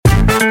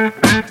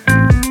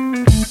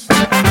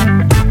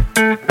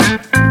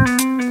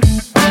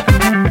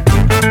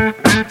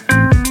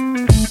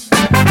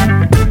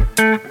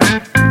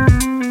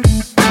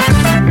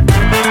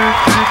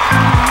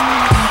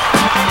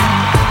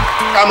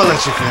I'm gonna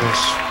let you finish.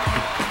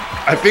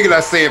 I figured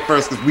I'd say it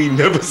first because we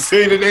never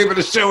say the name of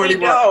the show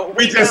anymore.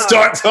 We just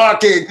start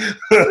talking.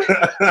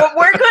 But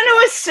we're going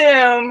to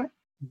assume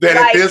that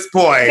at this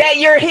point that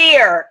you're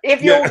here.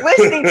 If you're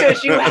listening to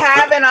us, you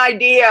have an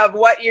idea of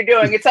what you're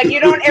doing. It's like you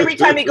don't, every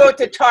time you go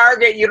to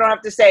Target, you don't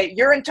have to say,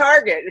 you're in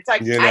Target. It's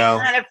like, I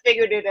kind of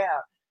figured it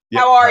out.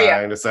 How are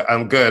you?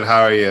 I'm good.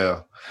 How are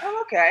you?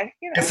 I'm okay.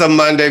 It's a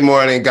Monday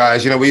morning,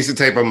 guys. We used to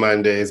tape on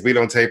Mondays. We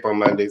don't tape on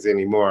Mondays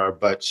anymore.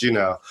 But,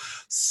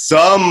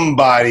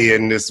 somebody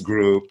in this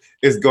group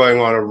is going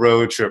on a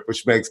road trip,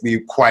 which makes me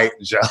quite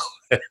jealous.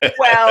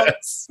 Well,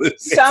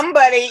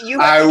 somebody, you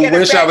have to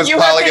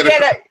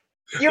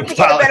get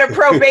a better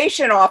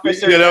probation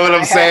officer. You know what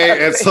I'm saying?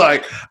 It's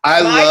like,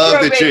 I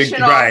love that you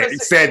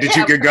said that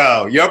you could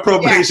go. Your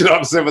probation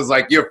officer was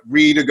like, you're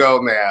free to go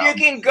now. You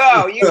can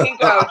go.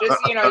 Just,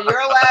 you're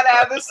allowed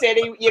out of the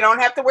city. You don't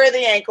have to wear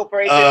the ankle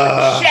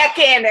bracelet. Check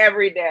in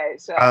every day.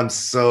 So I'm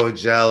so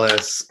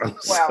jealous.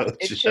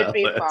 It should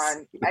be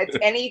fun.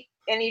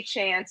 Any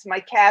chance. My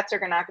cats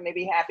are not going to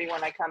be happy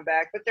when I come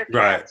back, but they're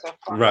cats. So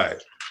fun.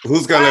 Right.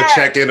 Who's going to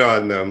check in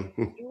on them?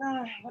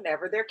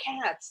 Whatever. They're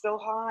cats. They'll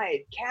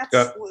hide. Cats,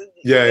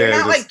 they're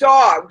not like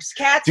dogs.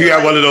 Cats. Do you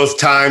have one of those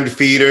timed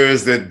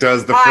feeders that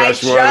does the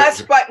fresh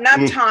work? But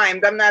not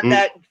timed. I'm not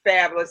that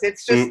fabulous.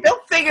 It's just,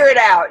 they'll figure it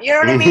out. You know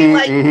what I mean?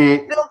 Like,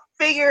 they'll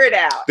figure it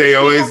out. They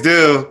always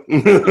do.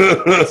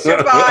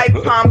 Survive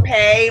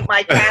Pompeii.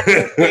 My cats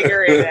will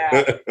figure it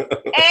out.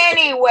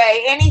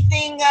 Anyway,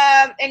 anything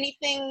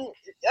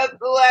of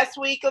the last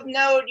week of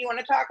note you want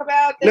to talk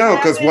about? No,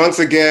 because once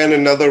again,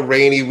 another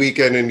rainy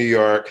weekend in New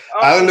York.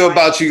 I don't know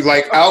about you,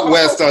 like out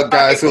west,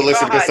 guys who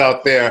listen to this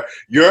out there,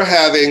 you're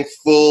having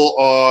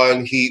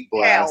full-on heat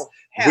blast.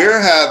 Hell.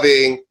 We're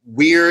having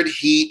weird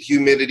heat,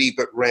 humidity,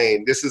 but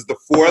rain. This is the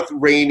 4th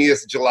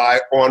rainiest July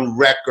on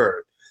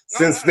record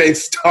since they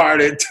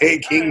started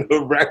taking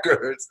the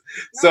records.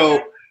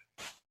 So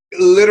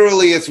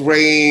literally it's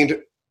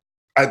rained,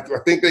 I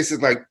think they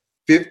said like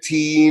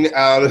 15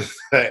 out of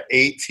the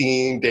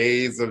 19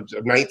 days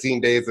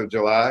of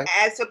July.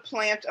 As a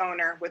plant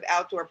owner with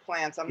outdoor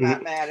plants, I'm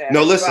not mad at it.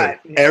 No, listen,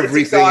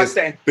 everything is,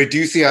 but do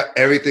you see how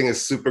everything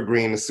is super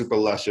green and super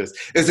luscious?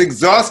 It's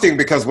exhausting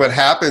because what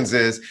happens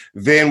is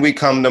then we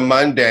come to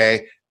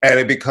Monday and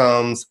it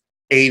becomes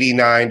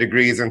 89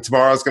 degrees and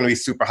tomorrow's going to be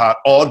super hot.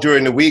 All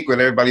during the week when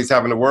everybody's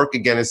having to work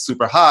again, it's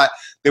super hot.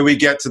 Then we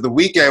get to the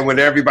weekend when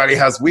everybody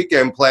has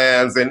weekend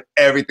plans and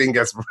everything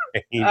gets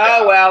rained.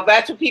 Oh, well,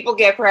 that's what people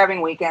get for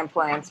having weekend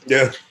plans.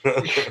 Yeah.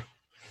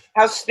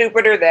 How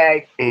stupid are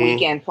they?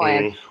 Weekend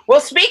plans. Well,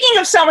 speaking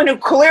of someone who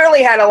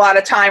clearly had a lot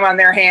of time on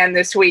their hand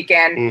this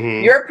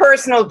weekend, your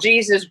personal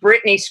Jesus,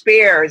 Britney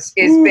Spears,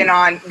 has been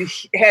on, Do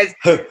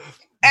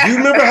you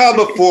remember how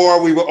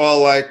before we were all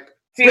like,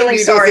 feeling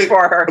sorry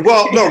for her?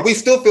 Well, no, we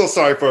still feel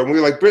sorry for her. We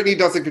were like, Britney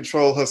doesn't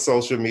control her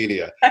social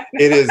media.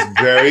 It is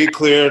very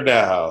clear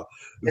now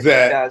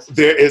that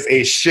there is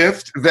a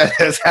shift that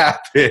has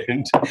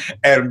happened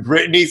and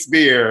Britney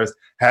Spears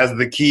has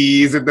the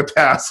keys and the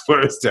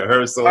passwords to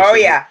her social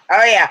media.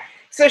 Oh, yeah.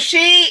 So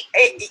she,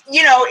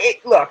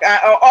 look,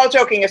 all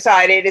joking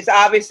aside, it is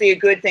obviously a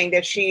good thing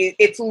that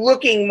it's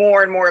looking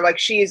more and more like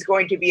she is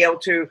going to be able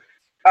to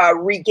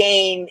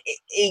regain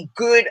a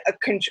good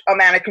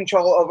amount of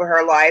control over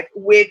her life,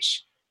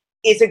 which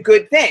is a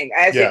good thing,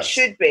 as it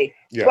should be.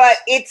 Yes. But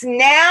it's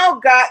now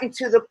gotten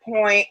to the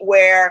point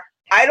where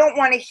I don't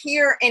want to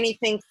hear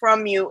anything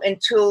from you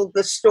until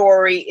the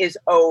story is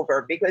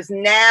over, because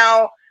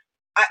now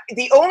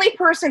the only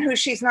person who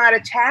she's not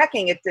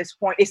attacking at this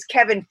point is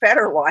Kevin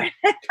Federline.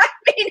 I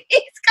mean,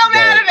 he's come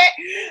out of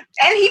it,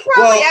 and he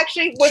probably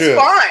actually was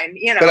fine,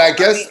 But I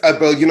guess,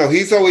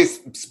 he's always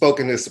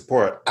spoken his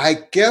support. I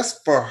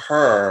guess for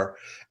her,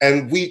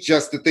 and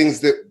the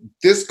things that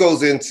this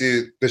goes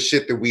into the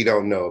shit that we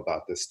don't know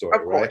about this story,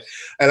 right?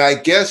 And I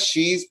guess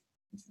she's,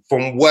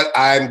 from what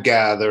I'm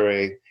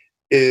gathering,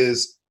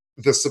 is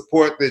the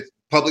support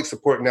public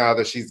support now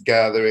that she's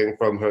gathering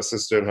from her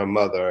sister and her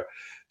mother.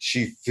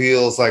 She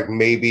feels like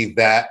maybe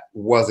that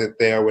wasn't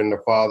there when the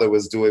father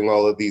was doing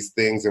all of these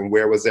things, and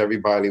where was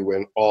everybody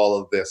when all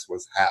of this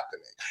was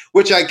happening?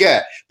 Which I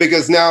get,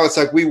 because now it's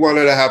like we want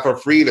her to have her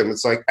freedom.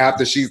 It's like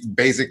after she's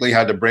basically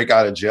had to break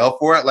out of jail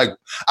for it. Like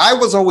I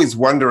was always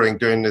wondering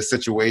during this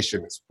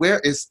situation, where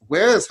is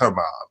her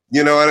mom?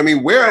 You know what I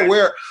mean?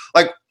 Where,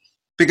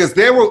 because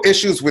there were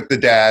issues with the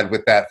dad,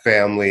 with that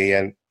family,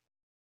 and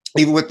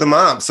even with the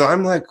mom. So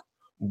I'm like,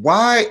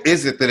 why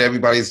is it that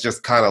everybody's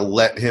just kind of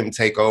let him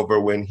take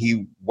over when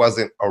he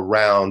wasn't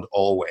around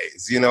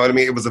always? You know what I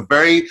mean? It was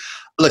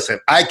listen,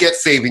 I get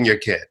saving your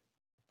kid.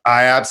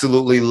 I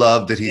absolutely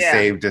love that he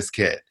saved his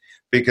kid,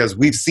 because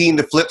we've seen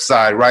the flip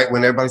side, right?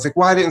 When everybody's like,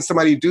 why didn't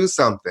somebody do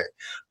something?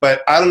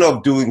 But I don't know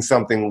if doing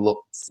something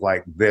looks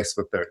like this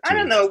for 13 I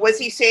don't know. Was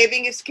he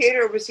saving his kid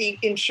or was he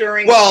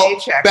insuring well, a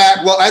paycheck?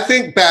 I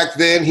think back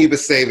then he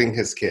was saving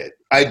his kid.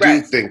 I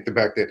do think that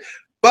back then.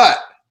 But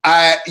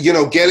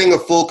getting a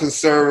full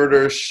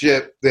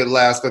conservatorship that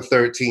lasts for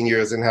 13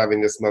 years and having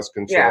this much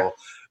control. Yeah.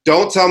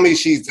 Don't tell me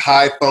she's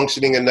high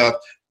functioning enough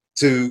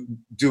to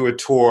do a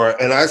tour.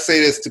 And I say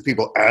this to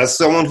people as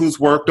someone who's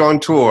worked on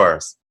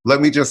tours.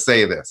 Let me just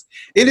say this.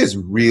 It is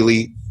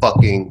really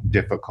fucking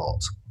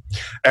difficult.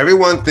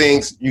 Everyone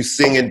thinks you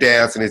sing and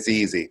dance and it's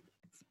easy.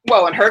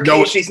 Well, in her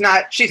case, she's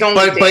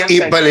only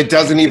dancing. But it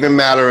doesn't even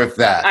matter if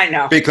that. I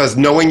know. Because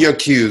knowing your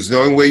cues,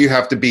 knowing where you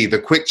have to be, the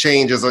quick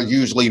changes are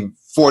usually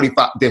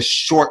 45, they're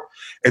short.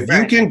 If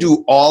you can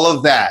do all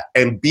of that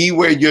and be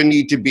where you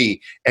need to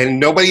be, and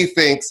nobody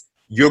thinks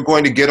you're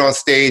going to get on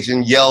stage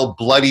and yell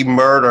bloody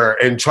murder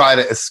and try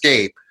to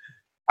escape,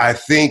 I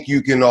think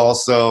you can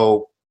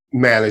also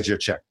manage your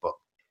checkbook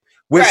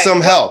with some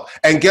help.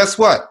 And guess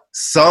what?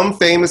 Some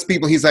famous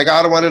people, he's like,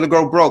 I don't want it to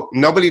go broke.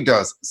 Nobody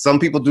does. Some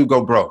people do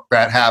go broke.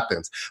 That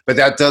happens. But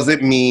that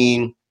doesn't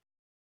mean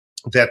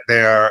that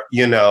they're,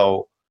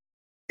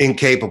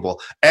 incapable.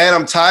 And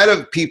I'm tired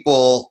of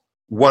people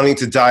wanting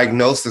to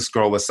diagnose this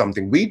girl with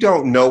something. We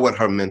don't know what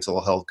her mental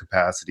health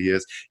capacity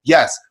is.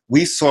 Yes,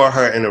 we saw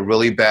her in a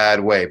really bad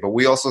way, but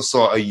we also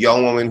saw a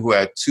young woman who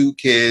had 2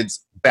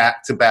 kids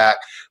back to back,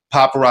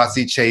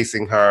 paparazzi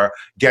chasing her,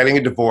 getting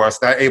a divorce,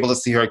 not able to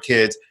see her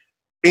kids.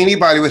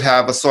 Anybody would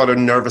have a sort of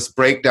nervous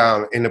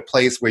breakdown in a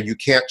place where you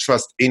can't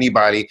trust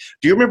anybody.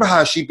 Do you remember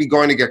how she'd be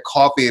going to get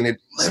coffee and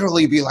it'd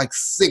literally be like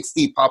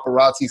 60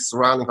 paparazzi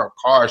surrounding her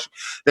car?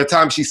 That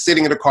time she's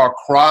sitting in the car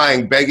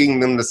crying, begging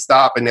them to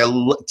stop, and they're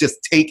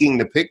just taking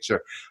the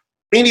picture.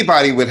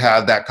 Anybody would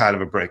have that kind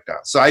of a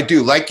breakdown. So I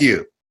do, like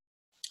you,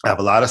 I have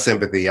a lot of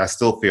sympathy. I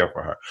still fear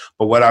for her.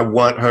 But what I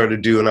want her to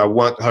do, and I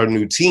want her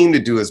new team to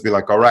do, is be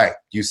like, all right,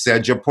 you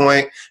said your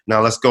point.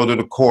 Now let's go to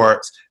the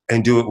courts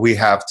and do what we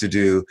have to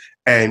do.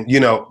 And,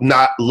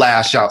 not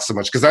lash out so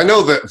much. Because I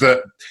know that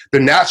the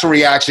natural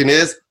reaction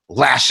is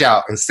lash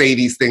out and say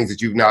these things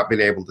that you've not been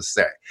able to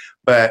say.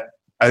 But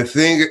I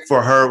think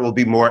for her it will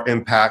be more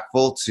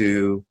impactful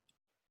to,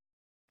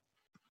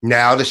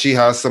 now that she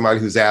has somebody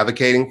who's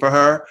advocating for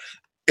her,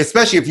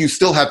 especially if you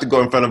still have to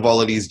go in front of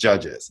all of these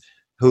judges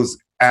who's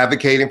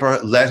advocating for her,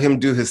 let him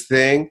do his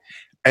thing.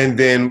 And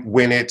then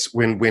when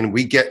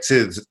we get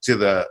to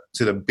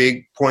the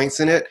big points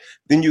in it,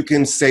 then you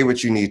can say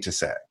what you need to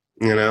say,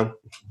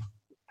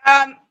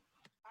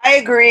 I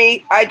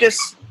agree.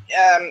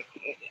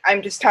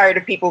 I'm just tired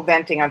of people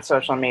venting on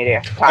social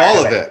media.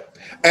 All of it.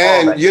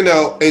 And,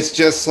 it's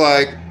just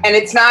like. And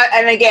it's not,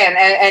 and again,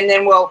 and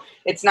then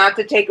it's not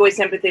to take away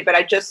sympathy, but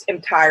I just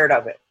am tired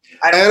of it.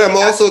 I'm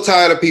also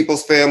tired of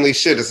people's family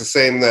shit. It's the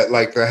same that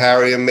like the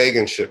Harry and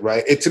Meghan shit,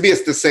 right? To me,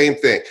 it's the same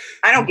thing.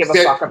 I don't give a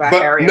fuck about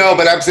Harry. No,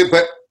 but I'm saying,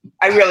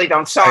 I really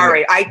don't.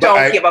 Sorry. I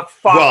don't give a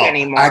fuck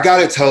anymore. I got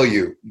to tell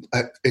you,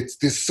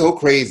 it's so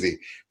crazy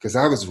because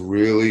I was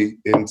really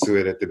into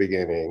it at the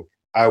beginning.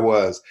 I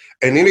was.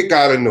 And then it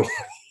got annoying.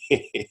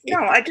 No,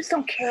 I just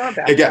don't care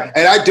about it.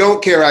 And I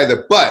don't care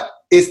either. But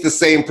it's the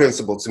same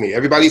principle to me.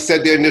 Everybody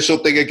said their initial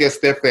thing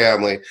against their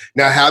family.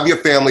 Now have your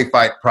family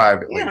fight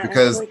privately.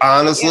 Because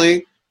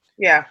honestly,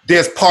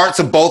 there's parts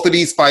of both of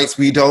these fights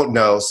we don't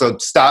know. So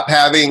stop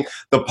having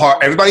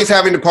everybody's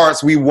having the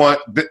parts we want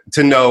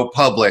to know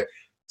public.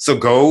 So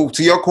go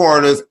to your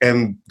corners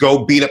and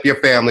go beat up your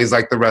families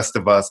like the rest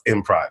of us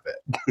in private.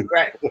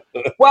 Right.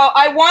 Well,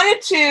 I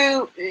wanted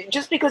to,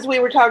 just because we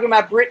were talking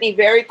about Britney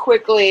very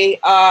quickly,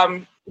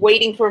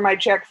 waiting for my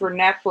check for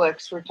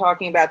Netflix. We're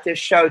talking about this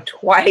show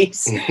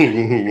twice.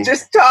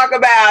 Just talk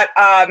about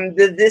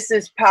the This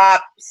Is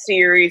Pop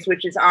series,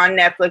 which is on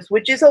Netflix,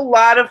 which is a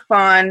lot of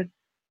fun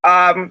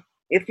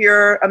if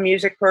you're a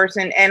music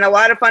person, and a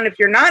lot of fun if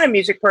you're not a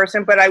music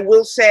person. But I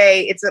will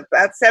say it's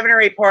about 7 or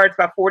 8 parts,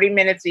 about 40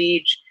 minutes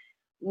each,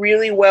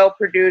 really well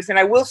produced. And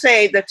I will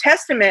say the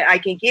testament I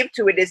can give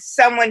to it is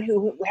someone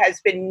who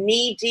has been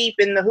knee deep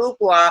in the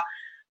hoopla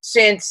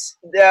since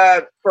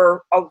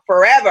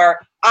forever.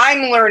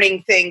 I'm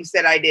learning things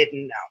that I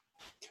didn't know.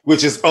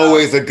 Which is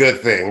always a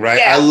good thing, right?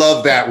 Yeah. I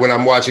love that when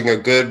I'm watching a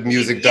good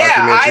music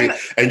documentary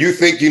and you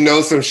think you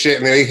know some shit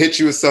and they hit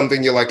you with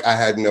something you're like, I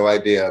had no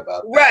idea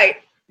about that. Right.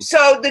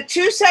 So the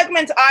 2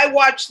 segments I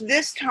watched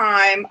this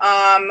time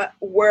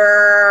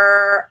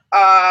were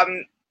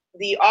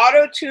the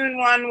auto-tune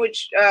one,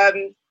 which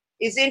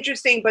is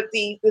interesting, but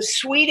the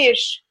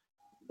Swedish,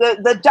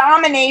 the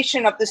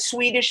domination of the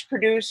Swedish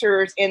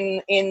producers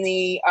in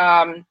the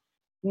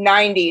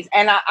 90s.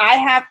 And I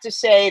have to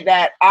say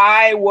that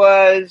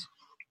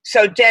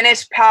so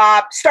Dennis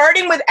Pop,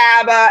 starting with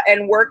ABBA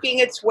and working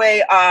its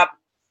way up,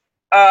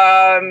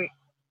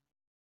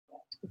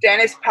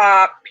 Dennis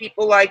Pop,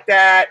 people like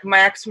that,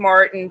 Max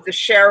Martin, the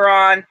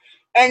Sharon,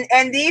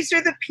 and these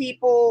are the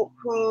people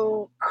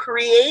who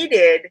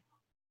created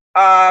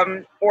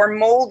or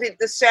molded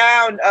the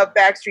sound of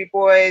Backstreet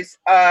Boys,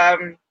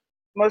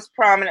 most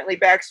prominently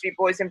Backstreet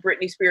Boys and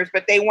Britney Spears,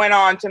 but they went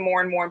on to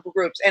more and more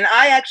groups. And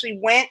I actually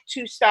went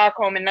to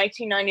Stockholm in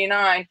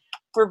 1999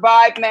 for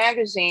Vibe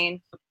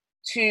magazine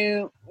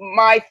to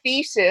my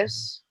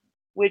thesis,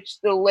 which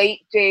the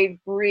late Dave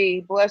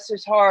Bree, bless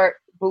his heart,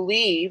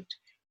 believed,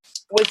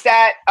 was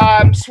that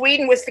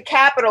Sweden was the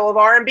capital of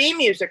R&B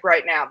music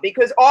right now,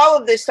 because all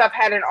of this stuff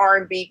had an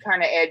R&B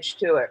kind of edge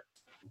to it.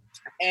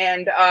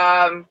 And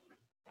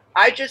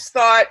I just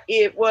thought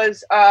it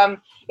was,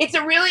 it's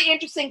a really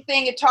interesting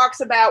thing. It talks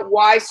about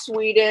why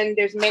Sweden,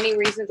 there's many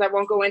reasons I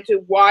won't go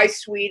into why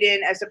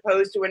Sweden as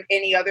opposed to in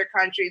any other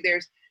country.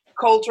 There's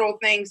cultural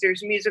things,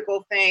 there's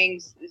musical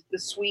things, the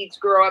Swedes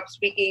grow up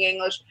speaking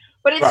English.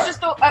 But it's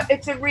just,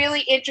 it's a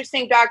really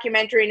interesting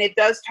documentary, and it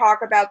does talk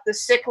about the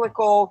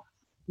cyclical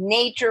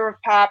nature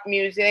of pop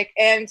music.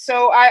 And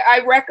so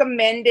I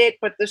recommend it,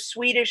 but the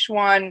Swedish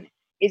one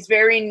is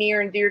very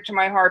near and dear to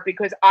my heart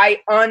because I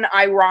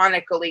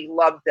unironically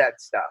love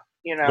that stuff,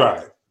 you know?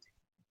 Right.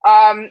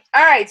 All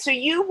right. So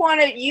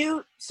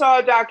you saw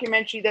a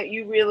documentary that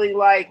you really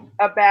like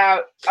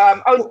about,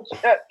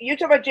 you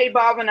talk about J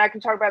Balvin. I can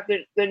talk about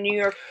the New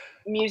York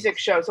music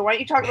show. So why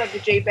don't you talk about the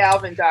J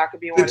Balvin doc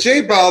if you want? The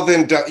J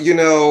Balvin doc, you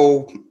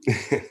know,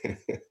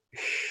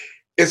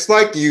 it's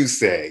like you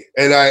say,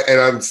 and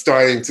I'm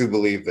starting to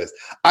believe this.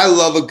 I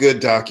love a good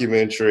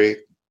documentary.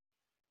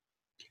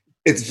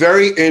 It's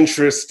very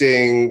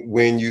interesting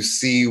when you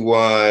see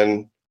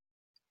one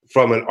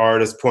from an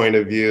artist's point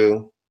of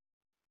view.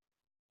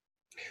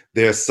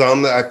 There's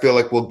some that I feel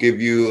like will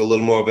give you a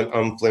little more of an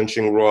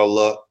unflinching raw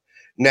look.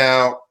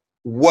 Now,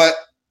 what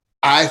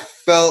I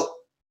felt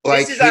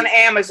like— This is on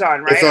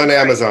Amazon, right? It's on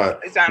Amazon.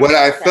 What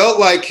I felt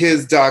like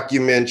his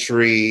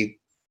documentary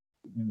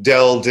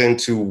delved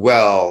into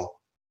well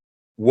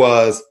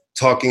was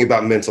talking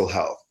about mental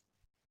health,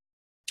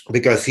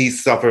 because he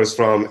suffers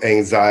from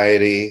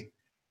anxiety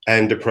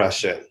and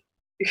depression.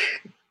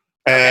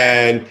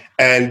 And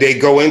they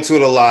go into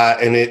it a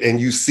lot, and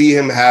you see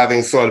him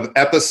having sort of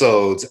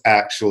episodes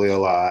actually a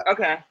lot.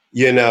 Okay.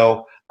 You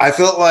know, I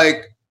felt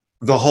like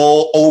the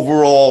whole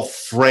overall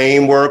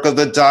framework of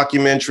the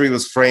documentary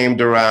was framed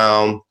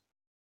around,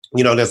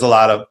 you know, there's a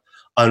lot of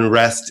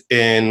unrest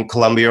in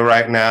Colombia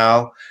right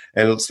now,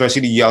 and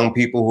especially the young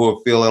people who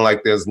are feeling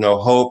like there's no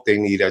hope, they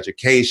need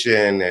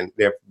education, and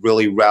they're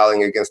really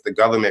rallying against the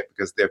government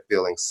because they're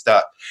feeling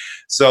stuck.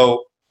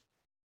 So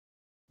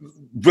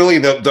really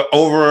the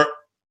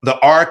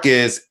arc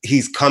is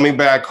he's coming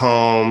back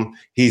home,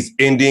 he's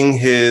ending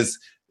his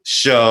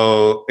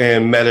show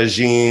in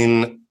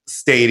Medellin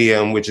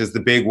Stadium, which is the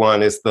big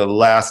one. It's the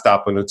last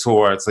stop on the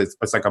tour. It's like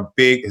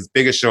his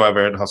biggest show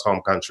ever in his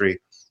home country.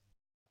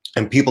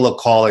 And people are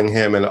calling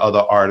him and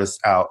other artists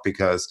out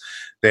because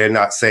they're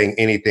not saying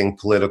anything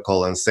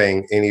political and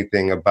saying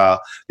anything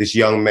about this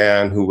young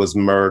man who was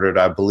murdered,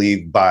 I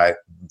believe, by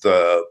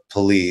the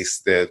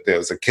police. There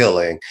was a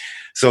killing.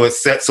 So it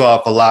sets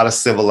off a lot of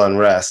civil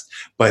unrest,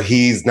 but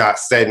he's not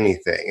said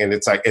anything. And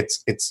it's like,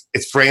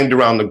 it's framed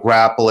around the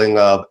grappling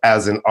of,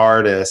 as an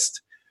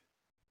artist,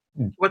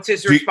 what's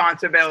his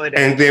responsibility?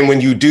 And then when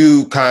you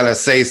do kind of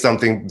say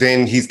something,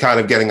 then he's kind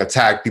of getting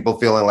attacked, people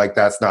feeling like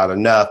that's not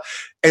enough.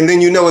 And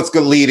then, you know, it's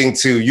leading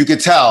to, you could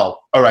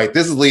tell, all right,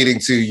 this is leading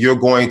to, you're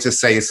going to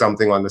say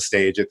something on the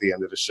stage at the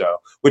end of the show,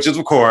 which is,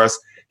 of course,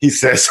 he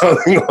says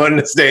something on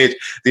the stage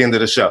at the end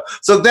of the show.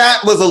 So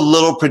that was a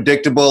little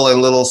predictable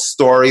and little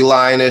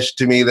storyline-ish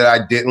to me that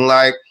I didn't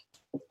like.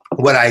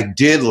 What I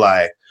did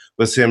like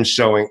was him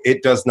showing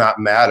it does not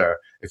matter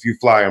if you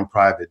fly in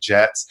private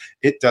jets.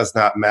 It does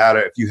not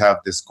matter if you have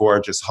this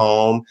gorgeous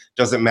home.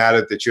 Doesn't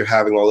matter that you're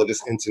having all of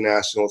this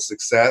international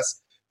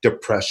success.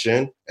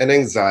 Depression and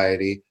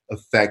anxiety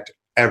affect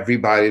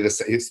everybody.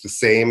 It's the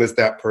same as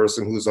that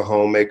person who's a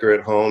homemaker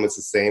at home. It's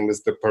the same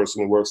as the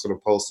person who works at a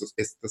post.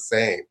 It's the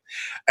same.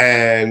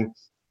 And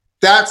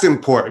that's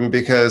important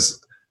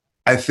because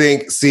I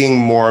think seeing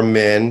more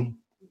men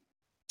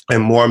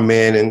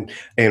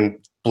in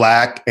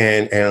Black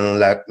and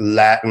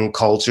Latin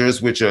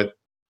cultures, which are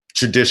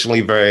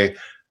traditionally very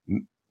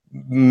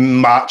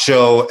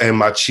macho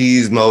and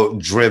machismo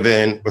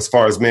driven, as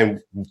far as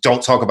men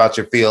don't talk about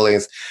your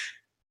feelings,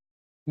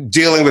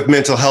 dealing with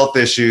mental health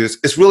issues,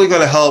 it's really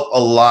going to help a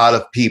lot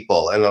of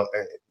people. And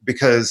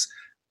because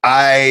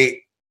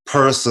I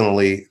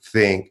personally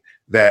think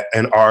that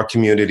in our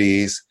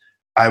communities,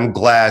 I'm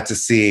glad to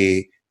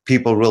see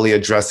people really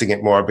addressing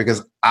it more,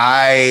 because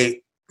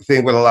I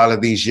think with a lot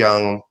of these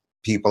young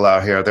people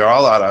out here, there are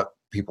a lot of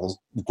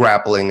people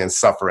grappling and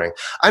suffering.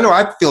 I know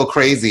I feel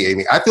crazy,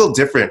 Amy. I feel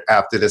different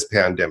after this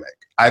pandemic.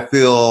 I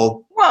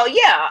feel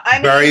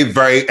very,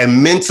 very,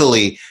 and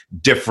mentally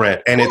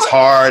different. And it's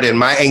hard. And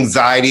my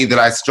anxiety that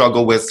I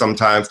struggle with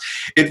sometimes,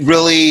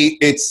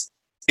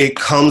 it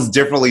comes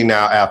differently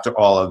now after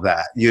all of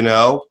that, you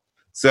know?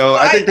 So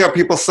I think there are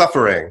people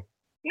suffering.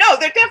 No,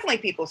 there are definitely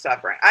people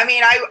suffering. I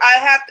mean,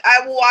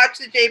 I will watch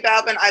the J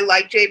Balvin. I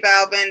like J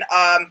Balvin.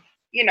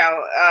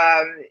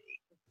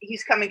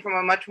 He's coming from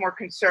a much more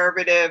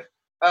conservative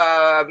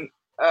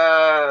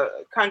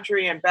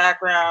country and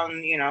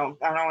background. You know,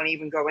 I don't want to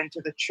even go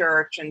into the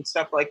church and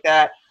stuff like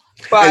that.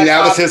 But, and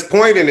that was his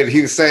point in it.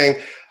 He was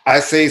saying, I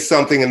say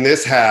something in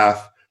this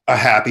half, are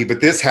happy,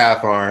 but this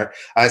half aren't.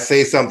 I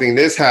say something,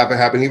 this half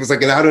happened. He was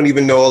like, and I don't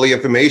even know all the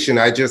information.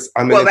 I'm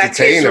an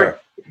entertainer.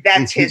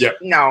 That's his. Yeah.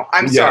 No,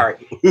 I'm Yeah.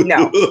 sorry.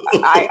 No,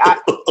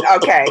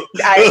 okay.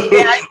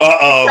 I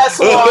just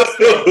lost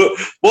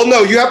it. Well,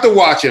 no, you have to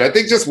watch it. I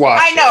think just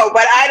watch I know,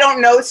 but I don't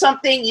know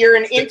something. You're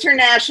an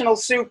international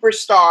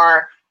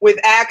superstar with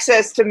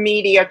access to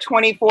media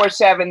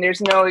 24/7.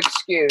 There's no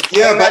excuse.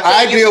 Yeah, but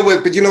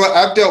you know what?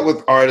 I've dealt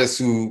with artists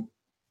who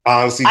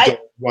honestly don't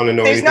want to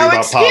know anything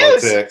about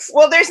politics.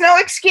 Well, there's no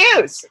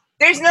excuse.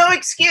 There's no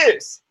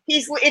excuse.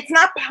 It's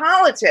not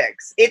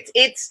politics.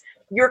 It's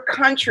your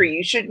country.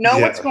 You should know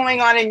what's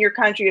going on in your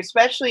country,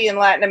 especially in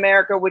Latin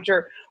America,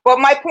 well,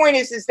 my point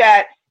is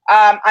that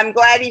I'm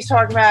glad he's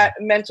talking about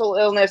mental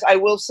illness. I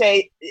will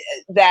say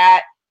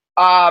that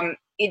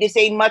it is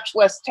a much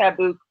less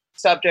taboo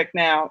subject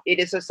now. It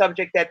is a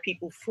subject that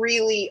people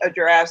freely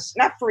address,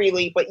 not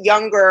freely, but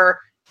younger,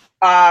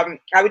 I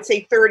would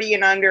say 30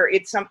 and under.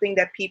 It's something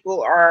that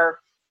people are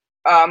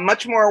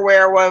much more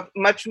aware of,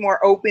 much more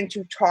open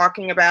to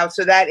talking about.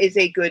 So that is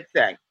a good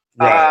thing.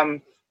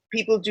 Right.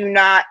 People do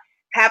not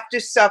have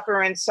to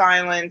suffer in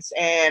silence,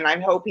 and I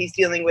hope he's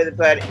dealing with it.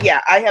 But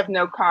yeah, I have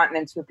no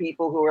continence for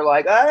people who are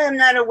like, oh, I'm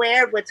not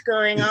aware of what's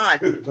going on.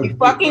 You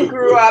fucking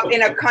grew up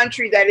in a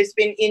country that has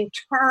been in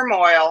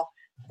turmoil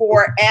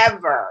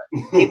forever.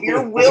 If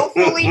you're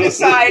willfully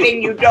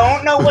deciding you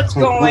don't know what's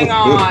going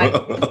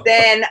on,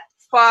 then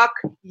fuck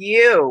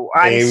you.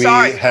 I'm Amy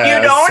sorry. You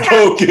don't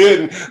have.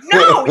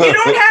 No, you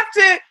don't have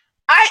to.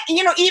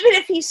 Even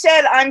if he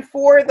said I'm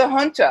for the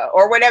junta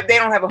or whatever, they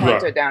don't have a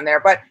junta down there.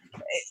 But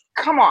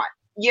come on,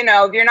 you're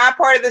not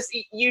part of this.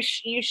 You're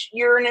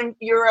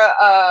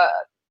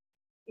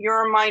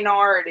a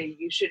minority.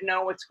 You should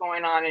know what's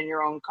going on in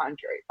your own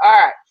country. All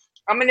right,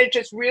 I'm gonna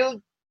just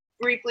real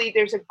briefly.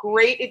 There's a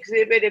great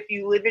exhibit if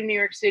you live in New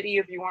York City.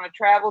 If you want to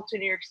travel to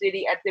New York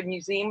City, at the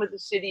Museum of the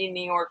City in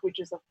New York, which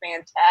is a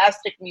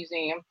fantastic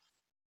museum,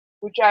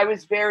 which I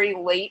was very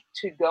late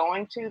to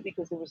going to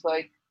because it was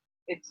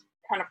it's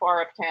kind of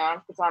far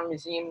uptown. It's on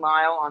Museum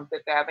Mile on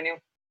Fifth Avenue,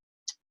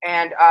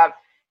 and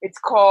it's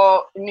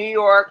called New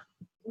York.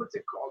 What's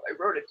it called? I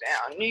wrote it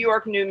down. New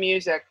York New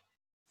Music,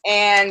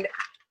 and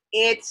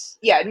it's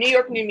New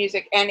York New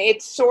Music, and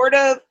it's sort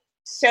of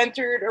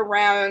centered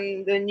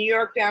around the New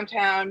York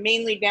downtown,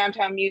 mainly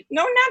downtown music.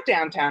 No, not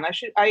downtown.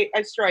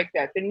 I strike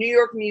that. The New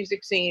York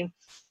music scene,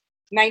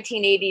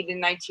 1980 to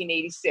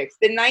 1986.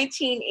 The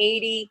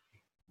 1980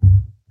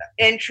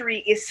 entry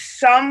is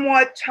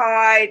somewhat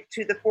tied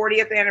to the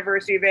 40th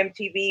anniversary of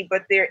MTV,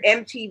 but their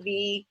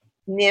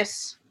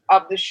MTV-ness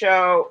of the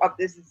show, of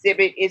this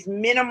exhibit, is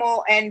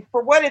minimal. And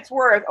for what it's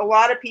worth, a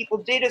lot of people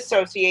did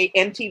associate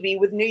MTV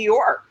with New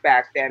York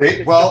back then.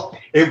 It was,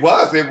 it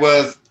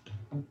was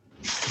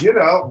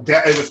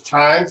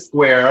Times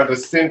Square, the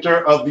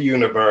center of the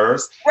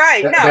universe.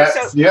 Right. So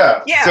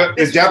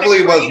it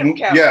definitely was.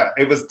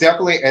 It was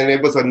definitely, and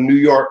it was a New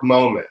York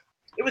moment.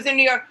 It was in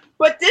New York.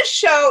 But this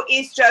show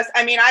is just,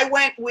 I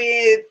went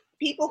with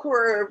people who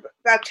are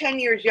about 10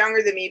 years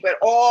younger than me, but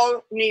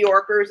all New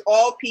Yorkers,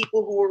 all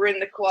people who were in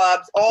the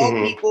clubs, all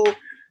people,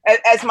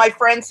 as my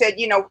friend said,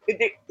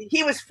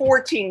 he was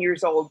 14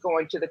 years old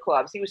going to the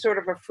clubs. He was sort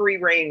of a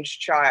free-range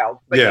child,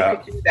 but he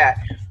could do that.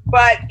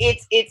 But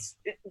it's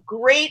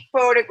great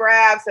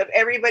photographs of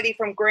everybody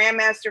from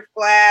Grandmaster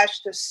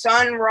Flash to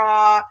Sun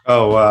Ra.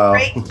 Oh, wow.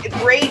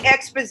 Great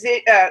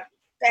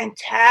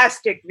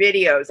fantastic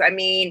videos.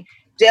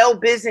 Del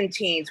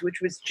Byzantines, which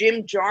was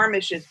Jim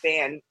Jarmusch's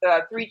band,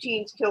 Three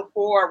Teens Kill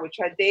Four, which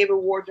had David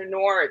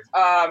Warder-Norris,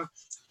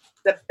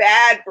 the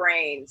Bad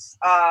Brains,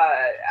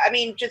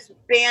 just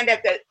band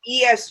at the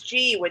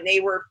ESG when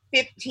they were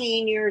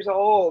 15 years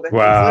old at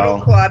this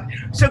little club.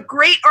 So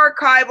great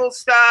archival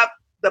stuff.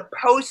 The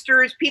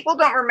posters, people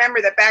don't remember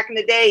that back in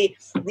the day,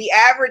 the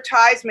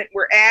advertisement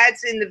were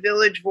ads in the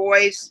Village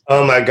Voice.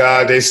 Oh my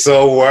God, they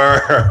so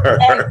were.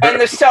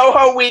 and the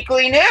Soho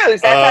Weekly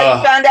News. That's how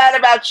you found out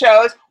about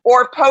shows,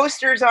 or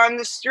posters on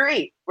the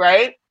street,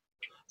 right?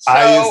 So,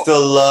 I used to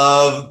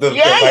love the.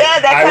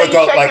 That's I how would you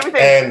go check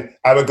everything. and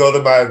I would go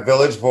to my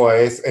Village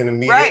Voice and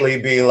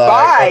immediately be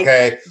like,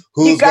 okay,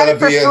 who's going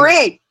to be in?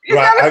 Free.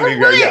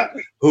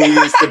 Who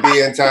used to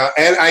be in town?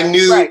 And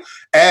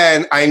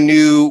I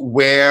knew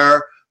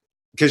where.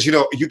 Because,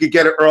 you could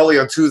get it early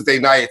on Tuesday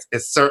nights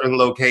at certain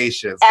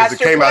locations. Because it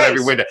came out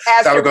every window.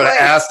 So I would go to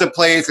Astor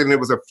Place, and there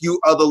was a few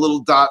other little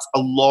dots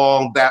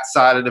along that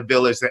side of the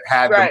village that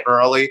had them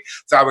early.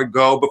 So I would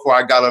go before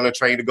I got on the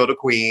train to go to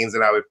Queens,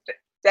 and I would...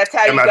 That's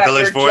how you got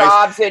your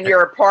jobs in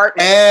your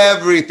apartment.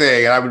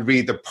 Everything. And I would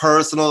read the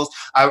personals.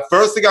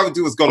 First thing I would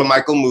do was go to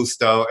Michael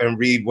Musto and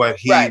read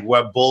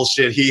what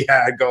bullshit he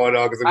had going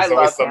on, because it was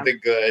always something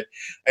good.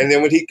 And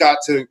then when he got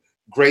to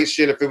great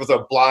shit, if it was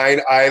a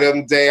blind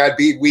item day, I'd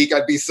be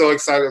so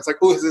excited. It's like,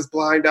 oh, is this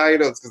blind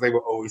items? Because they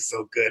were always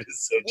so good.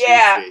 It's so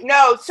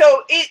juicy.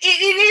 So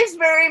it is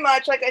very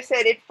much, like I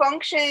said, it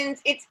functions.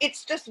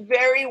 It's just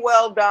very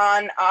well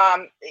done.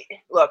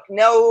 Look,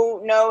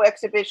 no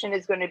exhibition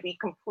is going to be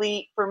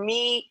complete. For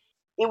me,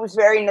 it was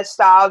very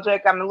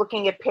nostalgic. I'm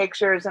looking at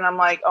pictures and I'm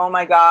like, oh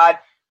my God.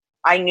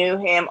 I knew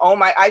him. Oh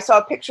my! I saw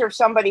a picture of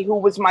somebody who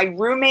was my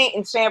roommate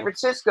in San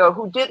Francisco,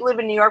 who did live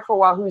in New York for a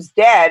while, who's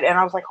dead, and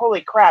I was like,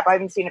 "Holy crap! I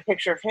haven't seen a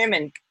picture of him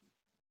in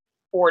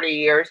 40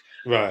 years."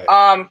 Right.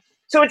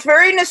 So it's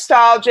very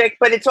nostalgic,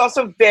 but it's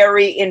also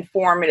very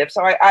informative.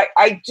 So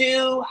I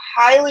do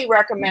highly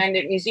recommend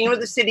it. Museum of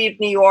the City of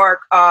New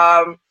York.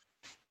 Time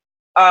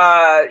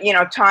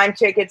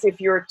tickets. If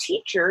you're a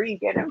teacher, you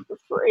get them for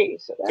free.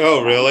 So that's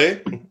fun.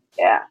 Really?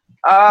 Yeah.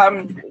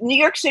 New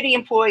York City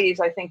employees,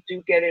 I think,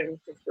 do get it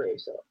for free.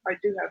 So I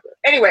do have it.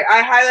 Anyway,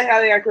 I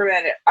highly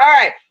recommend it. All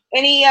right.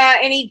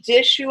 Any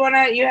dish you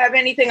have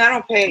anything? I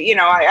don't pay,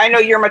 I know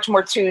you're much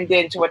more tuned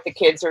in to what the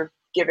kids are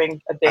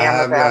giving a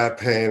damn about. I'm not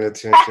paying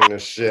attention to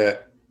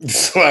shit.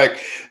 It's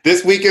like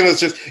this weekend is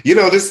just,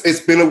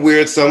 it's been a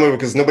weird summer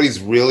because nobody's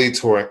really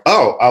touring.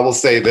 Oh, I will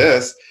say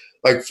this,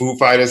 like Foo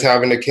Fighters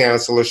having to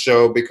cancel a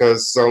show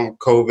because some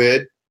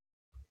COVID.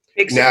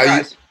 Big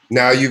surprise.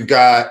 Now you've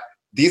got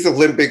these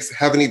Olympics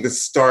haven't even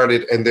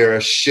started and they're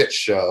a shit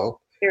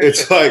show.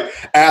 It's like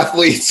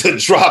athletes are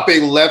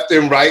dropping left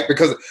and right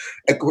because of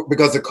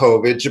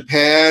COVID.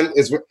 Japan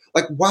is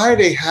like, why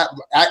they have,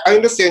 I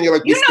understand you're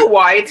like,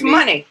 why, it's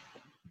money.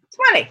 It's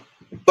money.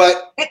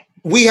 But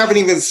we haven't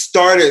even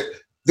started.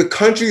 The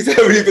countries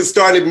haven't even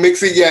started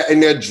mixing yet,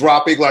 and they're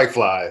dropping like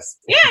flies.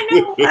 Yeah,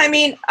 no. I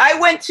mean, I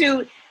went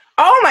to,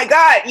 oh my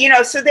God,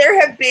 so there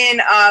have been,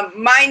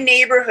 my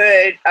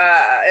neighborhood,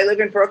 I live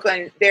in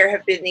Brooklyn, there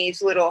have been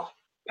these little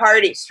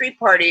street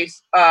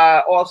parties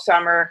all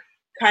summer,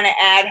 kind of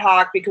ad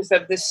hoc because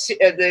of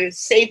the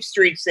Safe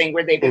Streets thing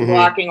where they've been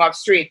blocking off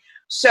street.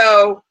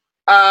 So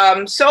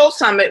Soul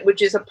Summit,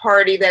 which is a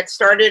party that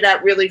started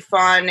out really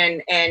fun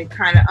and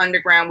kind of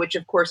underground, which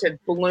of course had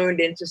ballooned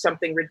into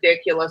something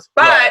ridiculous,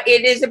 but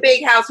It is a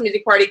big house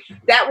music party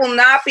that will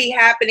not be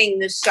happening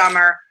this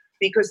summer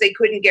because they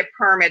couldn't get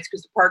permits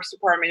because the Parks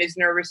Department is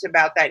nervous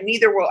about that.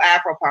 Neither will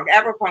Afropunk.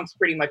 Afropunk's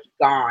pretty much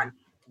gone.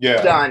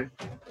 Yeah. Done.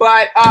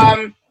 But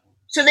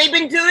so they've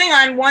been doing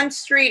on one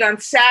street on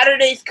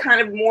Saturdays kind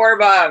of more of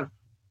a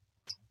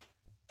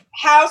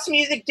house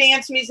music,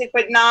 dance music,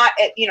 but not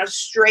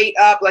straight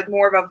up, like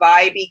more of a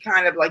vibey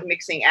kind of like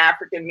mixing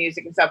African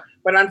music and stuff.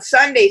 But on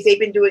Sundays, they've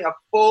been doing a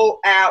full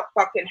out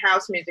fucking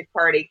house music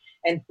party,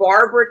 and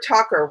Barbara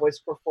Tucker was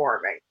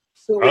performing,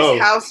 who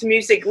is house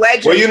music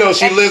legend. Well,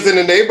 she lives in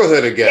the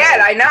neighborhood again.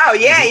 Yeah, I know.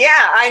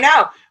 Yeah, I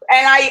know.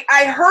 And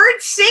I heard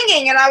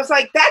singing, and I was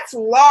like, that's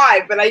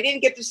live, but I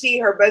didn't get to see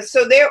her. But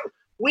so there,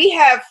 we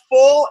have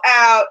full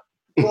out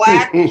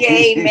black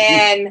gay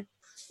men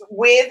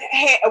with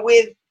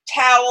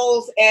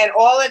towels, and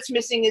all that's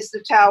missing is the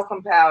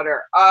talcum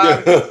powder.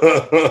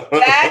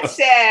 That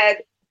said,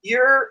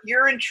 your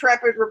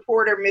intrepid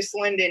reporter, Miss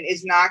Linden,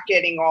 is not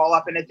getting all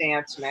up in a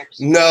dance mix.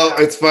 No,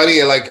 it's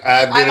funny. Like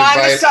I'm on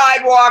the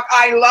sidewalk.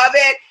 I love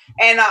it,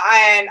 and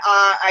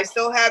I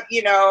still have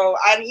we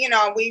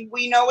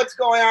know what's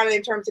going on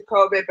in terms of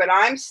COVID, but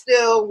I'm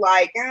still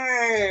like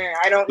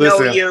I don't know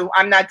you.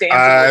 I'm not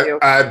dancing with you.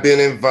 I've been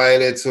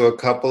invited to a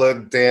couple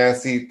of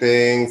dancey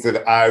things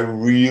that I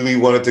really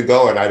wanted to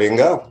go, and I didn't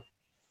go.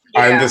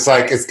 Yeah, I'm just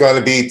like, it's going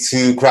to be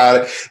too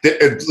crowded.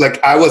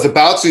 Like I was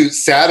about to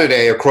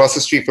Saturday across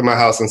the street from my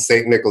house in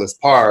St. Nicholas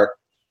Park.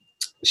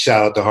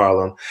 Shout out to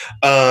Harlem.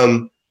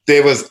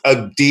 There was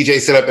a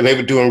DJ set up and they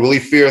were doing really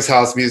fierce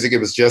house music. It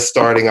was just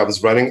starting. I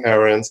was running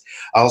errands.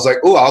 I was like,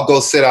 oh, I'll go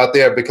sit out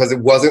there because it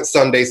wasn't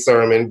Sunday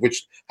sermon,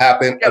 which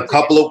happened a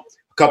couple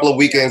of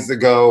weekends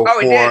ago. Oh,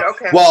 it did?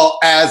 Okay. Well,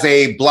 as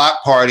a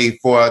block party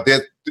for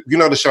the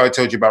show I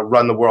told you about,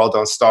 Run the World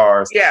on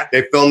Stars. Yeah.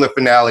 They filmed the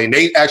finale, and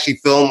they actually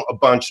filmed a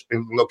bunch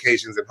of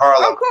locations in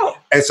Harlem. Oh, cool.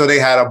 And so they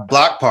had a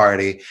block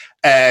party.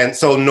 And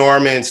so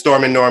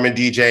Storm and Norman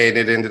DJ, and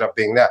it ended up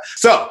being that.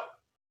 So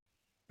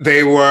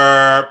they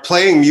were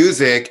playing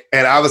music,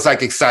 and I was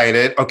like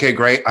excited. Okay,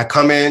 great. I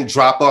come in,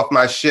 drop off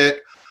my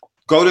shit,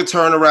 go to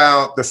turn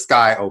around, the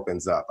sky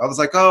opens up. I was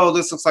like, oh,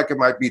 this looks like it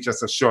might be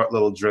just a short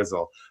little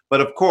drizzle. But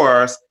of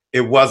course,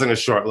 it wasn't a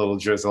short little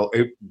drizzle.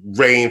 It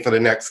rained for the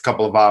next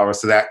couple of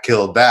hours, so that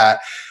killed that.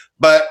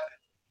 But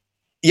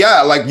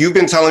yeah, like you've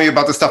been telling me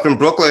about the stuff in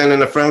Brooklyn,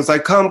 and a friend was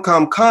like, come.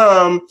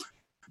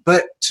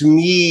 But to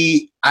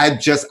me,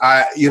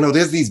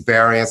 there's these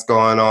variants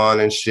going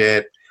on and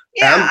shit.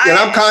 Yeah, and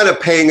I'm kind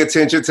of paying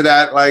attention to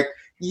that. Like,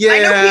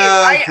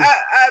 yeah.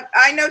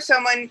 I know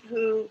someone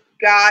who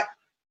got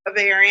a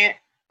variant.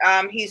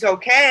 He's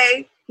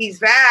okay. He's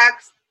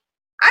vaxxed.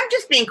 I'm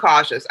just being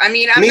cautious. I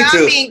mean, I'm not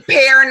being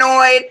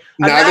paranoid.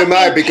 Neither am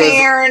I, because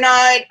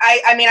paranoid.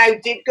 I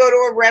did go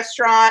to a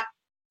restaurant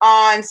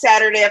on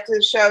Saturday after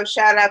the show.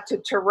 Shout out to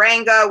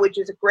Taranga, which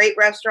is a great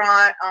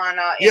restaurant on.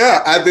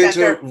 I've been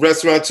to a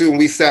restaurant too, and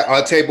we sat.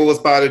 Our table was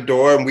by the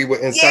door, and we were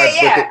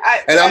inside.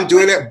 I'm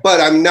doing it,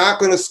 but I'm not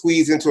going to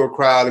squeeze into a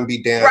crowd and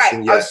be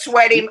dancing.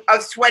 Right,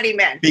 of sweaty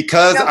men.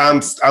 Because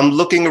I'm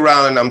looking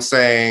around and I'm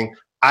saying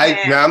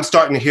now I'm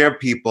starting to hear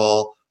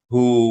people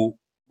who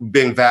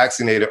been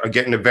vaccinated are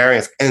getting the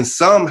variants, and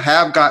some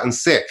have gotten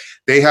sick.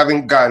 They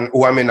haven't gotten,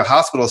 I'm in the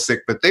hospital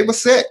sick, but they were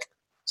sick.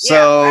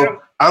 So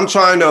I'm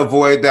trying to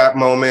avoid that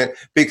moment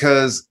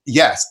because,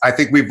 yes, I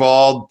think we've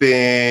all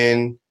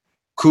been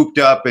cooped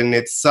up and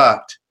it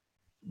sucked.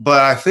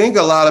 But I think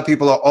a lot of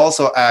people are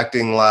also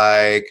acting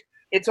like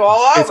it's all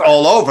over. It's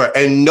all over.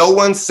 And no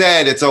one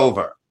said it's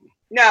over.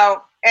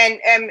 No.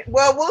 And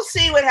well, we'll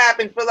see what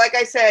happens. But like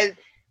I said,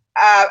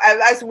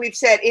 as we've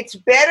said, it's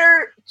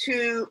better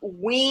to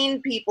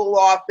wean people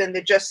off than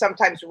to just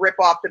sometimes rip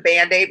off the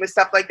Band-Aid with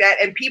stuff like that.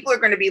 And people are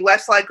going to be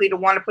less likely to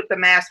want to put the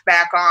mask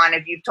back on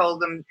if you've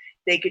told them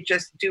they could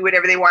just do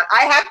whatever they want.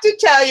 I have to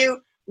tell you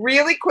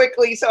really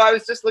quickly. So I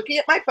was just looking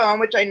at my phone,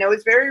 which I know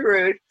is very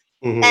rude.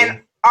 Mm-hmm.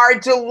 And our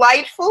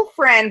delightful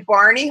friend,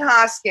 Barney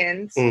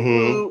Hoskins,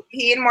 who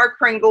he and Mark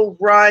Pringle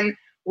run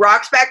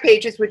Rock's Back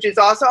Pages, which is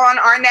also on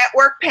our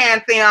network,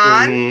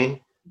 Pantheon,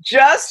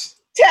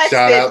 just texted.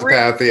 Shout out to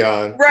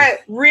Pantheon. Right.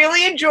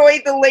 Really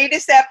enjoyed the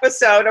latest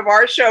episode of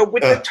our show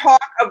with the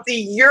talk of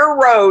the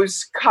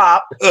Euros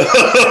Cup.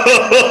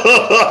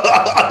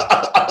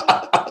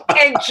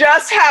 And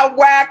just how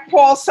whack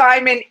Paul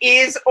Simon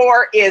is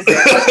or isn't.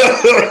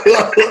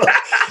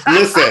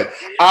 Listen,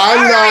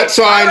 I'm not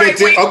trying to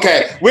do...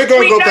 Okay, we're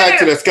going to go back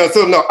to this.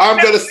 I'm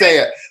going to say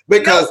it.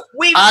 Because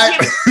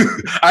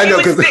I know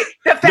because the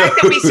fact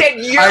that we said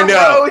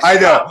Euros.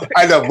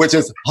 I know, which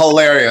is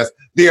hilarious.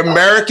 The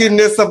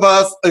Americanness of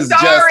us is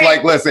just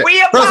like, listen,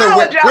 we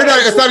apologize. We're not,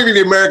 it's not even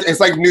the American, it's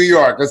like New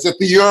York. It's just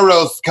the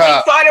Euros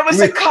Cup. We thought it was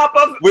a cup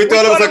of We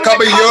thought it was a cup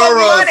of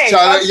Euros,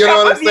 China. You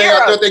know what I'm saying?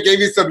 I thought they gave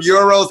you some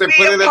Euros and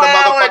put it in the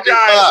motherfucking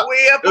cup.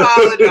 We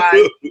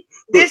apologize.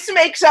 This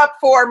makes up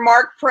for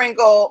Mark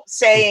Pringle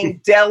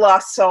saying De La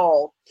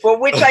Soul, for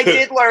which I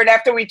did learn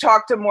after we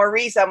talked to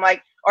Maurice.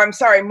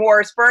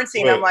 Morris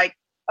Bernstein. Right. I'm like,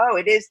 oh,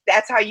 it is.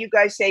 That's how you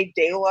guys say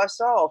De La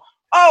Soul.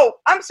 Oh,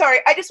 I'm sorry.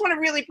 I just want to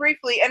really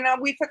briefly, and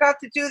we forgot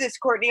to do this,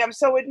 Courtney. I'm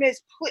so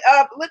amiss.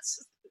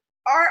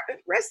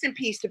 Rest in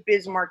peace to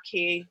Biz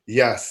Markie.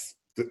 Yes.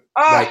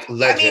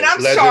 Legend. I mean,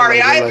 I'm sorry.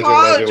 I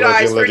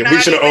apologize for not.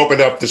 We should have opened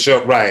up the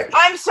show. Right.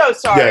 I'm so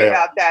sorry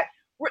about that.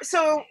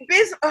 So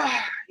Biz,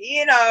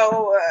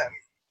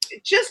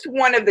 just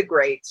one of the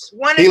greats.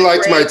 He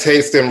liked my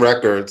taste in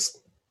records.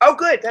 Oh,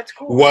 good. That's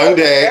cool. One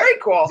day. Very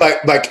cool.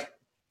 Like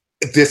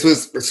this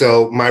was,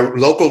 so my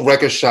local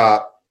record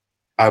shop,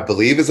 I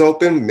believe is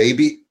open.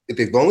 Maybe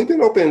they've only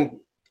been open,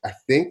 I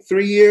think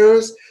 3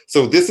 years.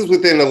 So this is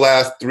within the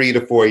last 3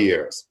 to 4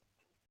 years.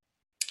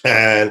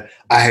 And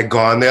I had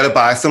gone there to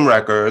buy some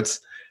records.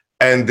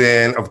 And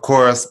then, of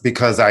course,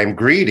 because I'm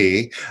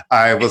greedy,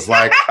 I was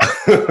like, I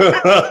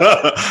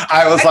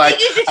think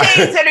you should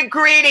say instead of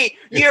greedy,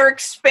 you're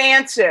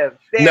expansive.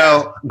 There.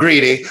 No,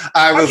 greedy.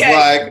 I was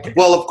like,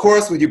 well, of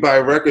course, when you buy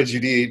records, you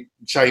need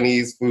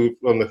Chinese food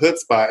from the hood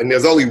spot. And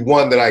there's only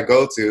one that I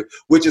go to,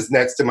 which is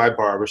next to my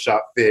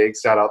barbershop,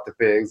 Figs. Shout out to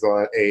Figs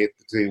on 8th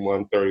between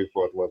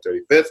 134th and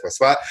 135th, my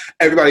spot.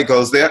 Everybody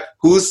goes there.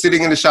 Who's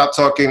sitting in the shop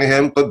talking to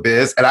him but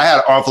Biz? And I had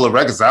an armful of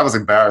records. I was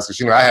embarrassed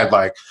because, I had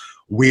like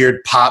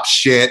weird pop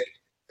shit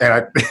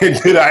and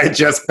I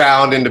just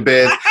found in the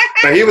bed.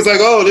 And he was like,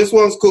 oh, this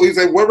one's cool. He's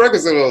like, what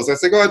records are those? I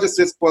said, oh, I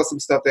just bought some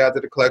stuff to add to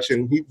the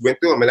collection. He went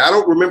through them. And I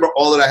don't remember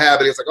all that I have,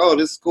 but he was like, oh,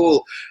 this is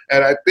cool.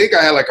 And I think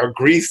I had like a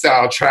Grease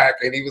soundtrack.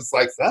 And he was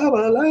like, oh,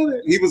 I love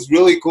it. He was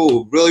really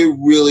cool. Really,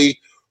 really,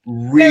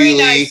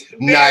 really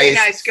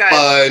nice guy.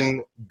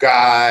 Fun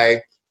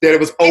guy. That it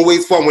was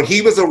always fun. When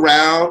he was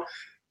around,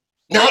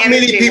 not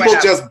many people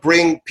just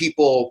bring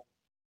people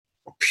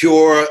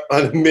pure,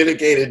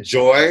 unmitigated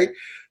joy.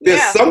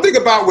 There's something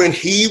about when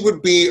he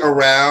would be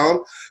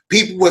around,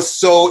 people were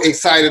so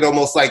excited,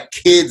 almost like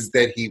kids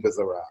that he was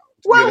around.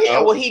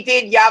 Well, he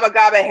did Yabba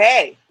Gabba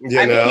Hey.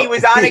 I mean, he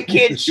was on a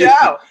kid's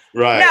show.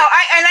 Right. No,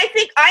 I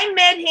think I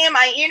met him.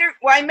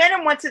 I met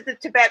him once at the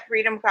Tibet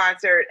Freedom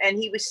concert, and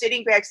he was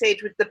sitting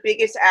backstage with the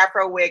biggest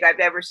Afro wig I've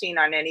ever seen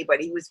on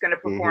anybody. He was going to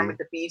perform with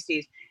the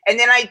Beasties, and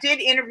then I did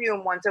interview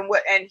him once, and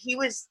he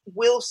was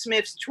Will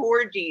Smith's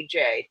tour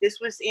DJ. This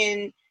was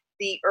in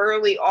the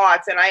early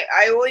aughts, and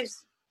I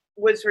always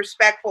was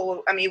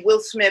respectful. I mean, Will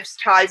Smith's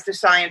ties to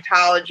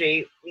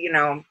Scientology,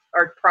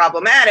 are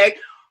problematic,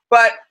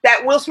 but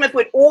that Will Smith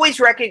would always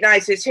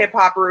recognize his hip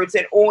hop roots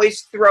and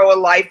always throw a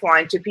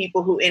lifeline to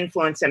people who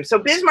influence him. So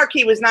Biz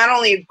Markie was not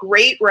only a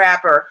great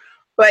rapper,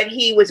 but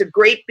he was a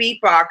great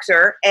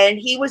beatboxer, and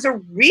he was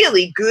a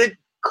really good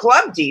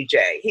club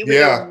DJ. He was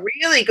a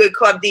really good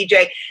club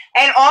DJ.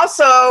 And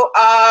also,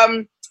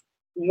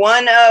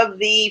 one of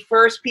the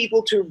first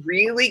people to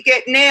really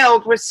get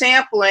nailed was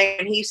sampling,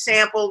 and he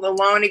sampled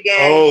Alone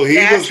Again. Oh,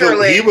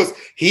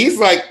 he's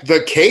like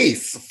the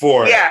case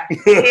for it.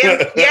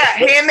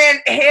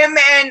 Him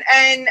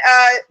and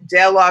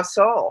De La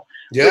Soul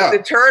with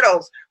the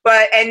Turtles.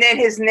 And then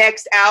his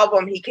next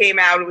album he came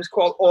out, it was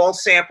called All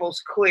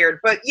Samples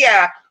Cleared. But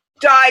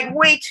died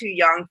way too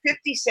young,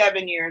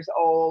 57 years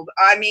old.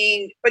 I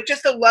mean, but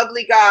just a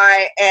lovely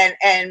guy,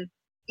 and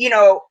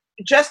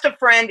Just a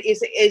Friend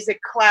is a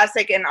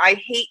classic, and I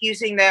hate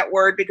using that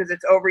word because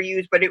it's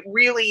overused, but it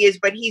really is.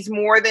 But he's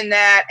more than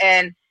that,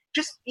 and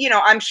just,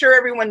 I'm sure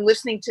everyone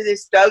listening to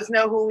this does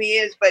know who he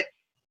is, but,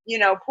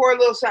 pour a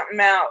little something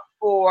out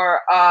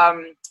for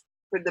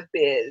for the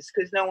Biz,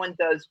 because no one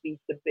does beat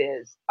the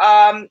Biz.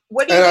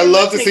 What do And you I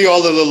love to think? see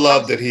all of the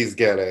love that he's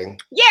getting.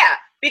 Yeah,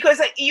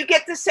 because you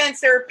get the sense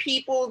there are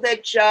people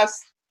that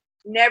just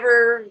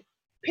never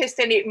pissed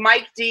any.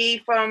 Mike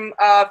D from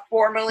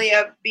formerly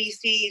of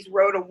Beasties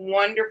wrote a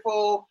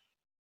wonderful.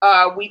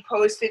 We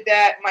posted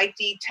that. Mike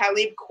D.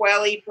 Talib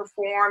Kweli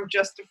performed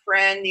Just a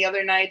Friend the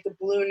other night, the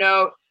Blue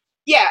Note.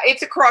 Yeah,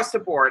 it's across the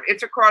board.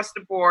 It's across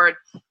the board.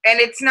 And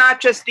it's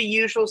not just the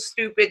usual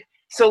stupid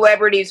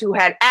celebrities who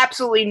had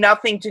absolutely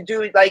nothing to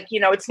do. Like, you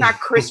know, it's not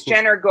Kris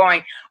Jenner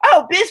going,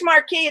 oh, Biz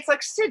Markie. It's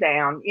like, sit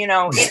down. You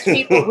know, it's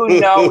people who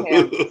know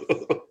him.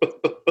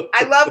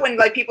 I love when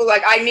like people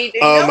like, I need.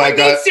 Oh no my one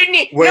God.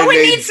 no one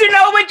needs to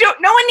know what you.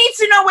 No one needs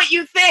to know what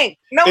you think.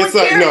 No one It's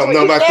like, cares.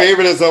 no. My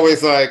favorite is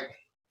always like,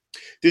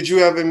 did you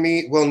ever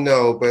meet? Well,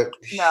 no, but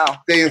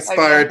they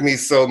inspired me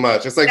so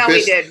much. It's like, no,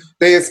 we did.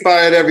 They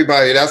inspired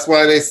everybody. That's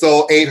why they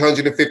sold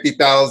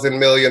 850,000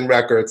 million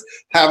records.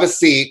 Have a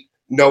seat.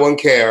 No one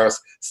cares.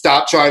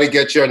 Stop trying to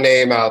get your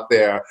name out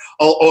there.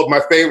 Oh,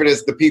 my favorite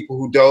is the people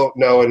who don't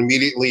know, and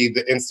immediately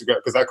the Instagram,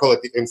 because I call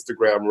it the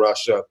Instagram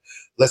rush up.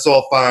 Let's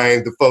all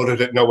find the photo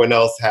that no one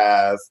else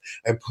has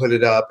and put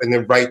it up and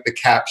then write the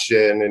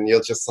caption. And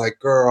you're just like,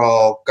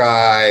 girl,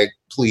 guy,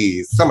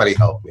 please, somebody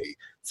help me.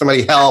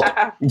 Somebody help.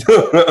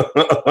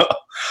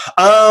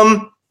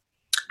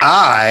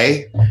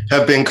 I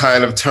have been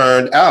kind of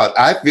turned out.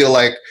 I feel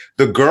like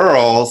the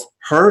girls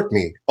heard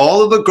me.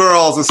 All of the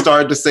girls have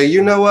started to say,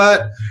 you know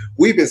what?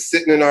 We've been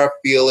sitting in our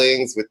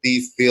feelings with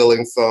these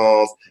feeling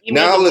songs. You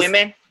mean the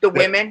women? The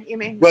women, you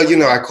mean? Well, you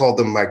know, I call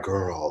them my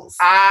girls.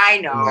 I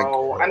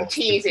know. I'm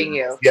teasing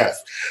you.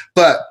 Yes.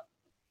 But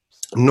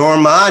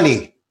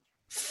Normani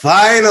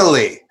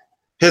finally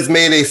has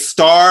made a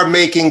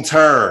star-making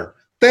turn.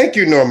 Thank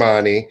you,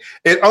 Normani.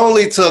 It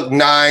only took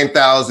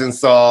 9,000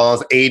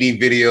 songs, 80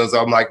 videos.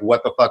 I'm like,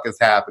 what the fuck is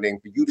happening?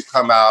 For you to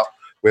come out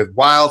with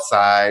Wild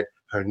Side,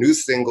 her new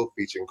single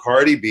featuring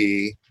Cardi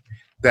B,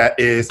 that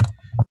is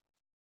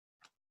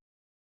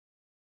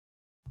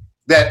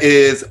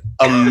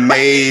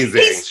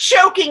amazing. He's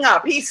choking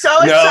up. He's so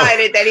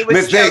excited that he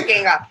was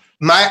choking up.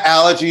 My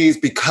allergies,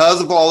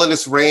 because of all of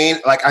this rain,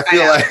 like I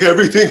feel like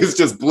everything is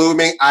just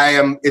blooming.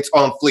 It's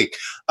on fleek.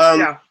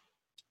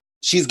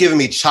 She's giving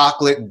me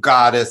Chocolate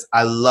Goddess.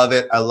 I love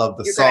it. I love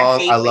the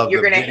song. I love the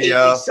video. You're going to hate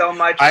me so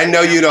much. I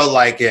know you don't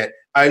like it.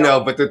 I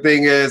know, but the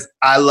thing is,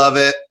 I love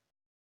it.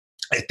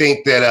 I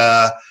think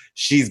that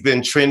she's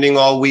been trending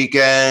all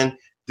weekend.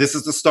 This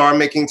is the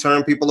star-making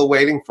turn people are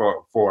waiting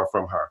for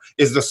from her.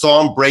 Is the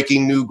song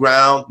breaking new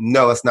ground?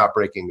 No, it's not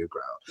breaking new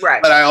ground.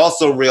 Right. But I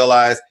also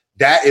realize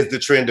that is the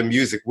trend of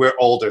music. We're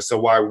older, so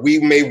while we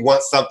may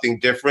want something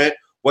different,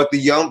 what the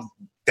young...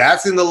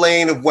 That's in the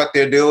lane of what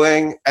they're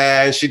doing,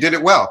 and she did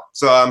it well.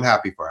 So I'm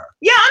happy for her.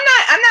 Yeah,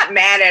 I'm not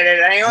mad at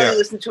it. I only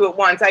listened to it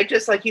once. I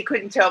just like you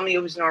couldn't tell me it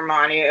was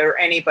Normani or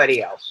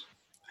anybody else.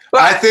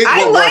 But I think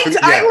I liked.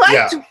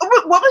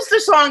 What was the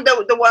song?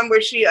 The one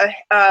where she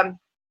the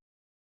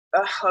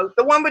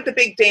one with the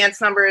big dance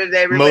number.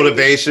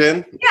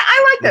 Motivation. Yeah,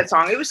 I like that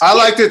song. It was. I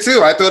liked it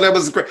too. I thought that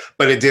was great,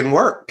 but it didn't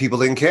work. People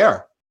didn't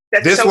care.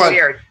 That's so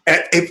weird.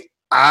 And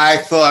I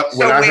thought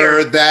when I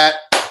heard that,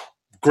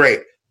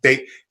 great.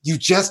 You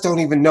just don't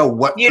even know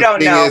what the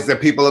thing is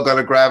that people are going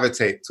to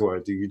gravitate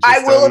toward. Do you? Just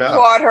I will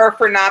applaud her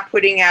for not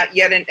putting out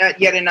yet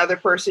another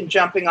person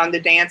jumping on the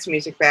dance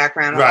music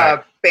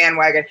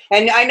bandwagon.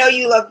 And I know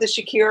you love the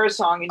Shakira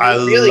song, and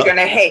you're really going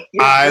to hate.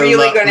 You're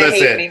really going to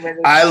hate me with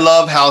it. I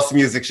love house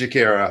music,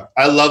 Shakira.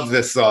 I love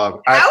this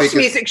song. House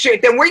music,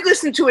 then we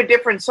listen to a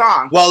different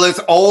song. Well, it's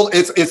old.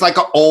 It's like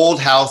an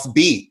old house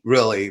beat,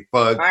 really.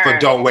 For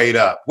Don't Wait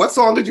Up. What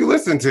song did you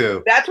listen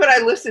to? That's what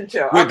I listened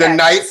to. With the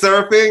night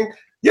surfing.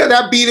 Yeah,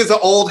 that beat is an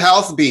old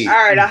house beat. All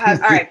right, all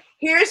right.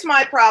 Here's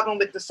my problem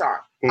with the song.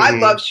 I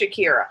love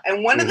Shakira.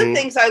 And one of the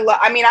things I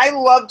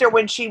loved her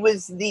when she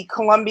was the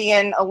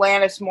Colombian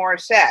Alanis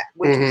Morissette,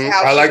 which is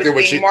how she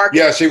was being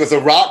marketed. Yeah, she was a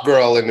rock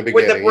girl in the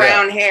beginning. With the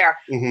brown hair.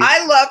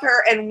 I love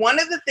her. And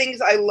one of the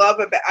things I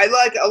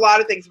like a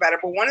lot of things about her,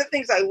 but one of the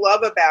things I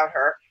love about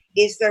her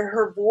is that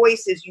her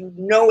voice is,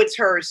 it's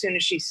her as soon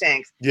as she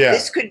sings. Yeah.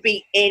 This could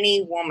be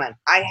any woman.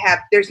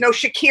 There's no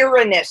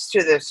Shakira-ness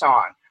to this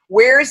song.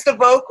 Where's the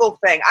vocal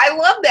thing? I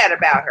love that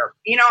about her.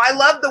 I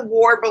love the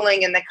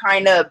warbling and the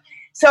kind of,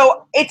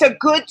 so it's a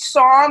good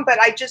song, but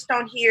I just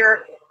don't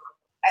hear.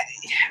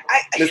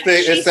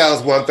 It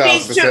sounds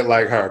 1,000%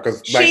 like her.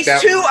 Because she's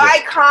too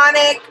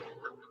iconic.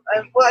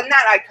 Well,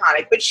 not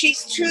iconic, but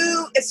she's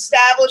too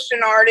established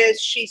an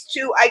artist.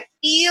 I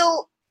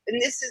feel,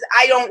 and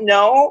I don't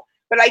know,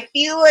 but I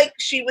feel like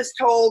she was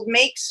told,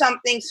 make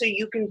something so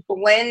you can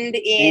blend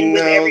in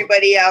with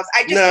everybody else.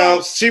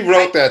 She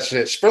wrote that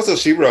shit. First of all,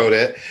 she wrote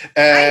it.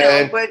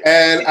 And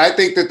I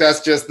think that's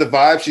just the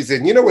vibe she's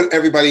in. When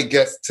everybody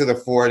gets to the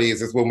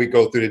 40s is when we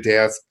go through the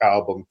dance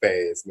album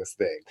phase, Miss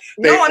Thing.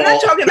 I'm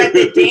not talking about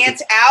the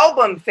dance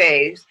album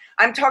phase.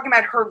 I'm talking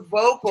about her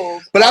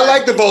vocals. But I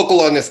like the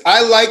vocal on this.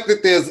 I like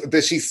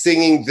that she's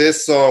singing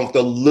this song with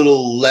a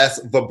little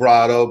less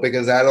vibrato,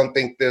 because I don't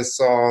think this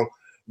song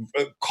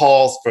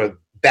calls for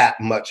that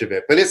much of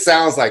it, but it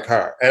sounds like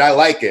her, and I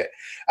like it.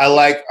 I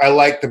like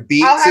the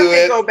beat to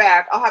it.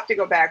 I'll have to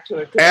go back to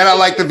it. And I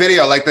like the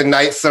video, like the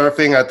night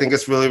surfing. I think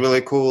it's really,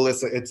 really cool.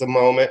 It's a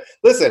moment.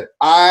 Listen,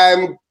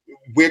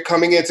 we're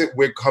coming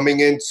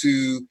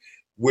into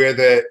where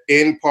the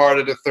end part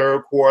of the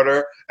third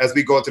quarter, as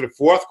we go into the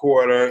fourth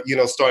quarter,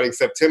 starting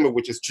September,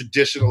 which is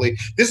traditionally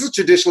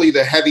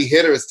the heavy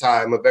hitters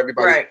time of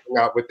everybody coming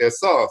out with their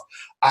songs.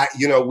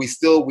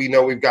 We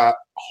know we've got,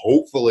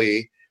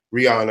 hopefully,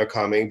 Rihanna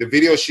coming. The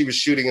video she was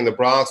shooting in the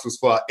Bronx was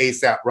for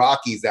A$AP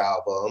Rocky's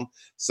album.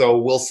 So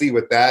we'll see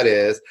what that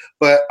is.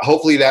 But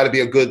hopefully that'll be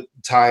a good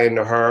tie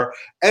into her.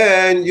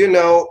 And,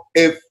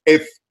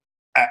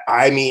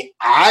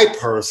 I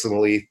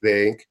personally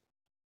think,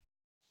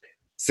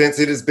 since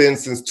it has been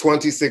since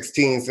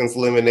 2016, since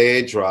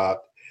Lemonade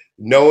dropped,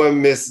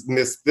 knowing Miss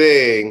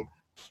Thing,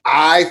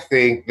 I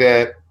think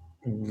that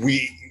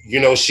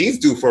she's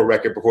due for a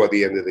record before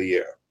the end of the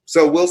year.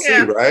 So we'll see,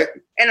 right?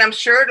 And I'm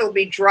sure it'll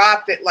be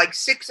dropped at like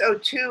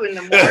 6:02 in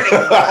the morning.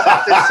 We'll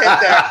have to sit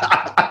there.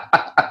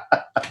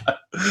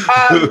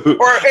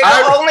 Or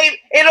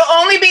it'll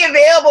only be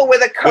available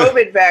with a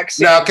COVID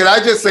vaccine. Now, can I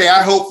just say,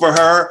 I hope for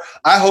her,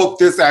 I hope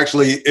this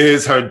actually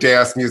is her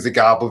dance music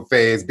album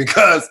phase,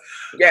 because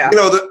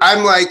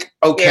I'm like,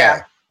 okay,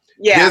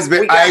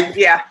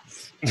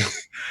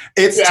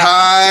 it's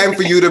time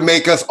for you to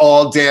make us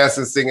all dance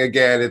and sing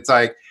again. It's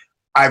like,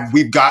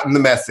 we've gotten the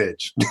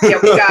message. Yeah,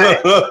 we got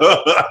it.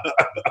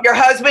 Your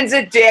husband's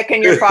a dick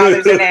and your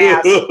father's an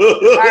ass.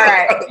 All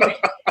right,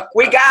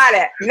 we got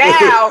it.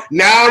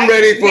 Now I'm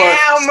ready for.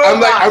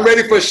 I'm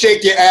ready for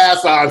shake your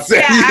ass on.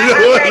 Yeah,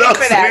 I'm ready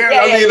for that.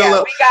 We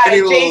got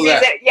it.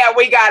 Jay-Z,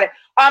 we got it.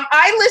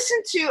 I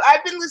listened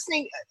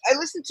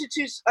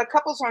to a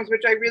couple songs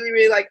which I really,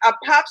 really like.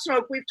 Pop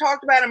Smoke, we've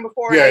talked about him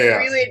before. And I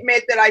really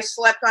admit that I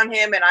slept on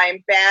him, and I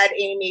am bad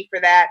Amy for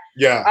that.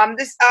 Yeah.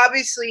 This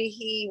obviously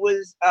he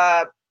was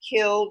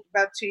killed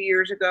about 2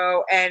 years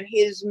ago, and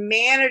his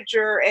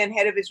manager and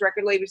head of his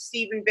record label,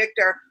 Stephen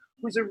Victor,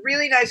 who's a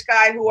really nice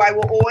guy who I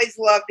will always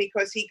love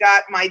because he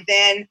got my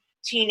then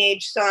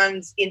teenage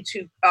sons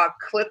into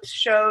Clips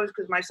shows,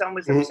 because my son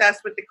was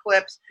obsessed with the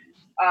Clips.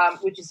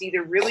 Which is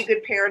either really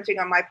good parenting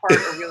on my part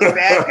or really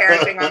bad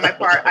parenting on my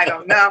part. I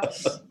don't know.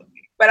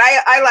 But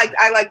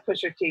I like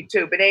Pusha T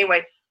too. But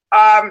anyway,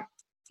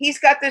 he's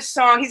got this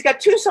song. He's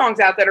got two songs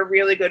out that are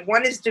really good.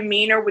 One is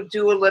Demeanor with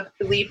Dua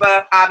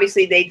Lipa.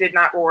 Obviously, they did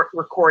not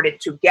record it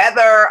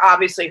together.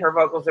 Obviously, her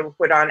vocals that were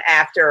put on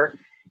after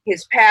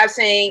his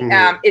passing.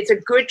 It's a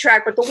good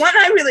track. But the one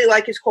I really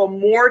like is called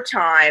More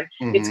Time.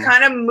 It's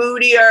kind of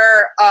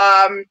moodier.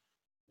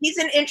 He's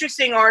an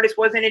interesting artist,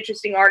 was an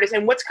interesting artist.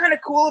 And what's kind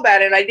of cool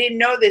about it, and I didn't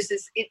know this,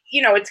 is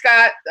it's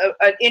got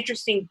an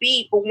interesting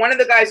beat, but one of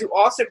the guys who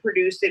also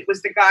produced it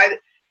was the guy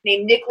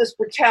named Nicholas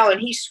Patel,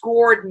 and he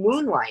scored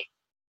Moonlight.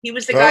 He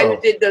was the guy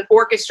who did the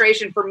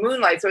orchestration for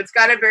Moonlight. So it's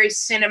got a very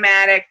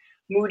cinematic,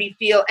 moody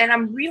feel. And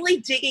I'm really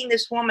digging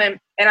this woman,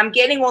 and I'm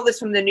getting all this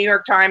from the New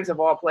York Times of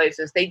all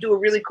places. They do a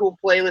really cool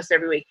playlist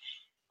every week.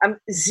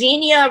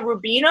 Xenia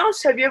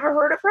Rubinos, have you ever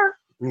heard of her?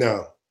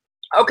 No.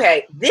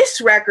 Okay,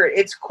 this record,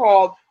 it's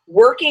called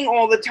Working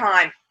All the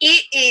Time.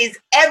 It is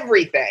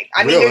everything.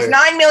 I mean, there's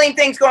 9 million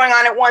things going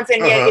on at once,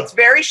 and yet it's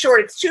very short.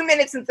 It's 2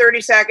 minutes and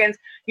 30 seconds.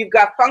 You've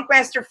got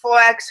Funkmaster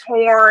Flex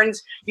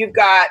horns. You've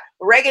got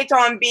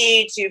reggaeton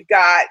beats. You've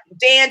got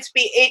dance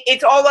beat.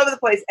 It's all over the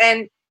place,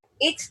 and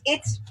it's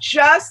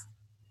just.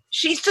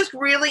 She's just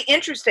really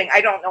interesting.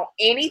 I don't know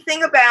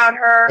anything about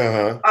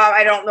her.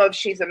 I don't know if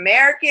she's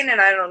American,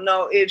 and I don't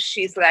know if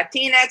she's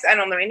Latinx. I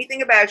don't know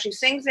anything about her. She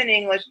sings in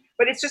English,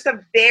 but it's just a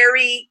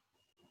very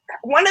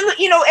one of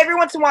the, every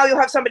once in a while you'll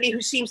have somebody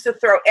who seems to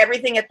throw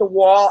everything at the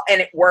wall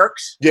and it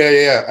works.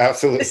 Yeah,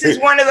 absolutely. This is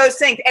one of those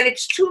things, and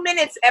it's 2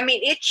 minutes. I mean,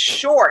 it's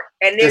short,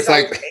 and it's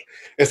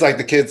like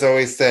the kids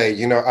always say.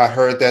 I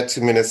heard that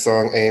 2-minute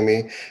song,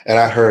 Amy, and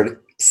I heard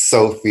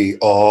Sophie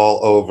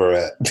all over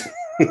it.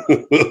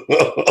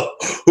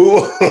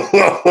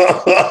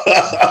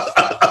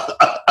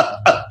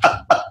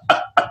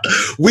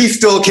 We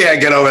still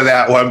can't get over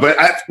that one, but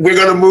we're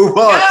going to move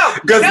on.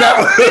 No,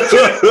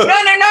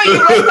 you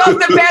left off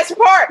the best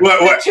part.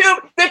 What?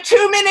 The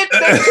 2 minute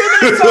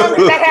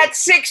song that had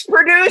 6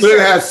 producers. It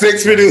had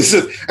 6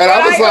 producers. And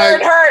I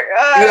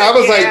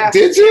was like,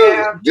 did you?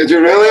 Yeah. Did you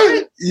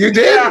really? You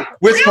did? Yeah.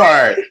 Which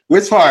part? Yeah,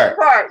 which part?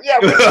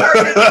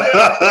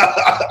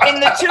 In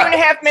the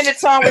 2.5 minute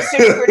song with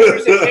 6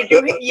 producers. Did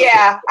you?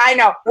 Yeah, I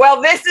know.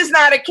 Well, this is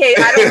not a case.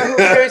 I don't know who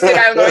produced it.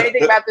 I don't know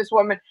anything about this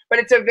woman, but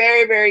it's a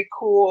very, very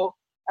cool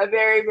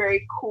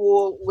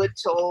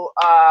little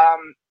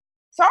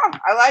song.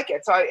 I like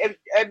it. So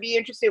I'd be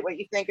interested what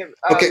you think of.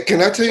 Okay,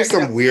 can I tell you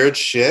some weird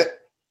shit?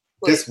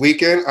 Please. This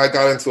weekend, I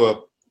got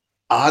into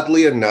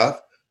oddly enough,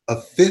 a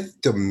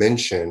Fifth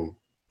Dimension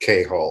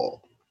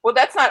K-hole. Well,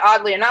 that's not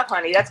oddly enough,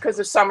 honey. That's because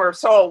of Summer of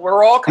Soul.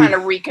 We're all kind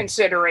of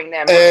reconsidering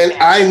them. And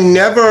I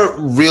never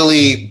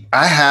really.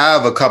 I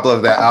have a couple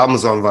of their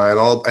albums on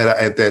vinyl,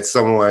 and that's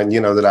someone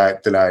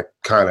that I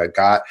kind of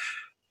got,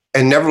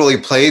 and never really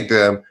played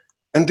them.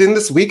 And then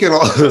this weekend,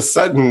 all of a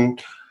sudden,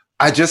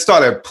 I just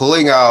started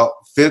pulling out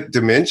Fifth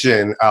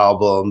Dimension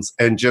albums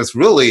and just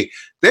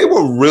they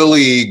were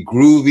really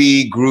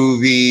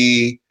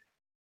groovy,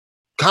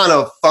 kind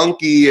of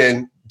funky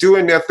and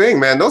doing their thing,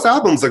 man. Those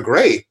albums are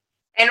great.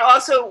 And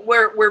also,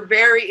 we're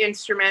very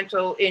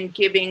instrumental in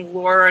giving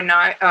Laura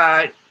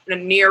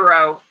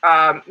Nyro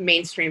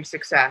mainstream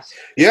success.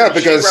 Yeah,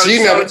 because she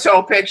never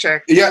Soul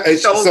Picture. Yeah,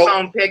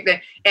 Soul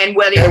Picture and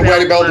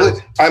Wedding Bell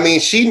Blues. I mean,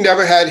 she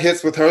never had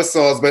hits with her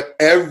songs, but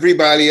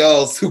everybody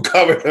else who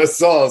covered her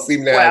songs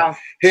seemed to have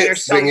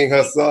hits singing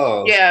her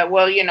songs. Yeah,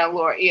 well,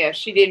 Laura. Yeah,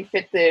 she didn't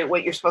fit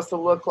what you're supposed to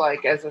look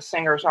like as a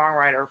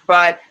singer-songwriter,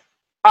 but.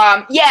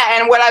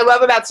 And what I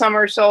love about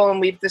Summer Soul,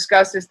 and we've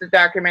discussed, is the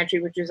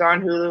documentary, which is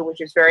on Hulu,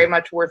 which is very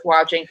much worth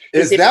watching.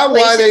 Is that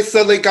why they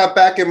suddenly got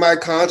back in my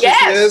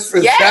consciousness?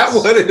 Is that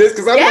what it is?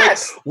 Because I'm like,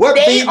 what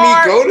made me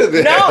go to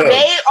this? No,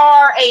 they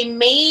are a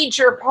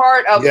major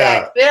part of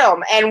that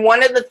film. And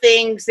one of the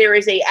things, there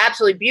is a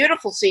absolutely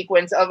beautiful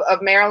sequence of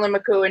Marilyn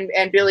McCoo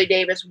and Billy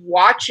Davis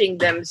watching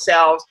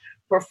themselves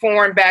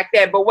perform back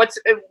then. But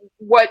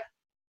what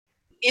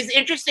is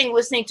interesting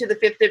listening to the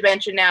Fifth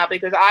Dimension now,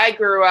 because I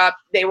grew up,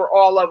 they were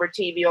all over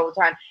TV all the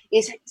time,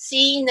 is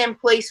seeing them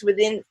placed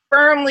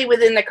firmly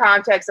within the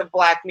context of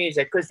black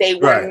music, because they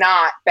were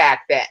not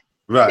back then.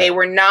 Right. They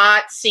were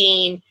not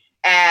seen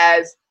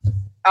as,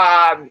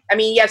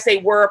 yes, they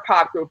were a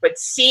pop group, but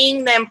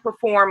seeing them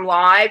perform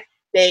live,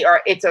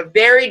 it's a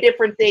very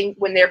different thing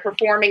when they're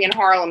performing in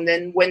Harlem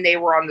than when they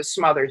were on the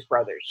Smothers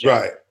Brothers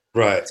show.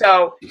 Right.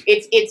 So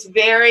it's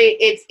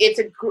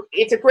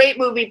a great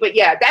movie, but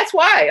that's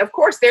why, of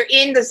course, they're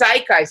in the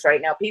zeitgeist right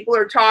now. People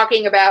are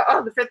talking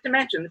about the Fifth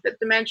Dimension.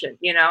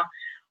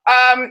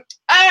 All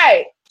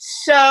right,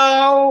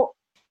 so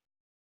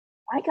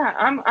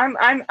I'm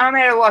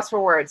at a loss for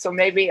words. So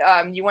maybe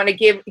you want to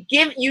give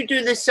you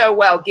do this so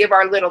well. Give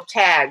our little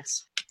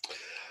tags.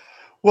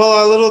 Well,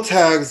 our little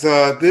tags,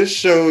 this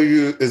show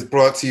is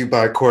brought to you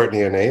by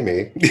Courtney and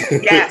Amy.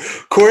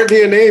 Yes.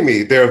 Courtney and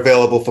Amy, they're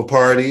available for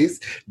parties,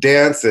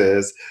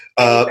 dances.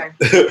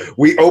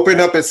 We open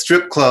up at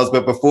strip clubs,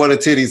 but before the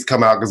titties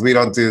come out, because we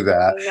don't do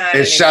that.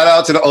 And shout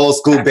out to the old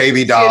school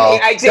baby doll.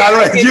 I did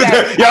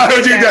that. Y'all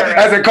heard you that.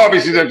 As a coffee,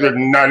 she said,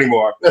 not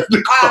anymore.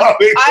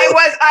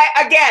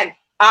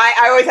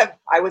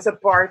 I was a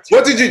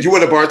bartender. What did you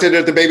want a bartender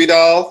at the baby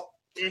doll?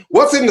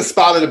 What's in the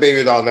spot of the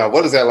baby doll now?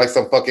 What is that? Like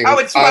some fucking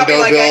it's probably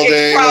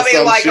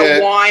like shit?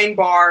 A wine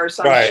bar or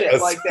some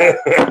shit like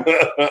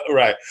that.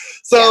 Right.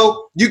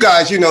 So you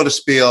guys, you know the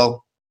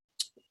spiel.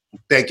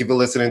 Thank you for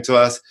listening to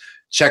us.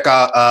 Check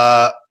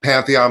out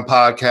Pantheon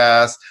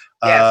Podcast,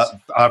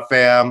 our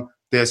fam.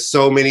 There's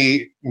so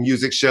many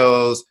music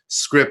shows,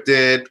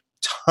 scripted,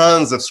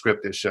 tons of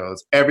scripted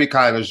shows, every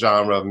kind of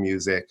genre of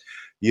music.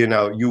 You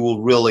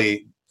will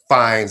really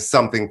find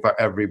something for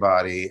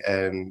everybody,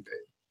 and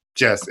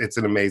it's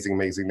an amazing,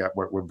 amazing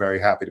network we're very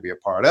happy to be a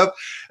part of.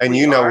 And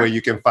where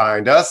you can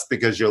find us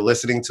because you're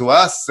listening to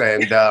us.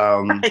 And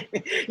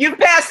you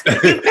passed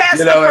the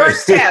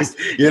first test.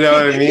 You know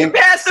what I mean? You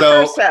passed the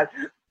first test.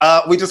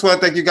 We just want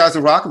to thank you guys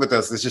for rocking with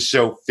us. This is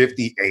show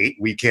 58.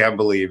 We can't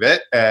believe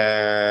it.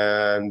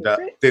 And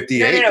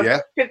 58, no,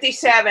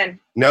 57.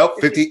 No,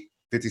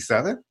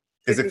 57?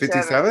 Is it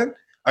 57?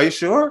 Are you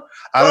sure?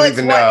 I don't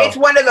even know. It's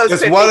one of those.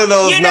 It's 50. One of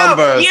those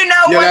numbers.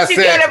 Once you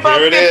get above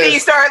 50, you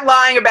start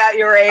lying about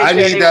your age. I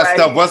need that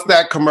stuff. What's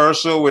that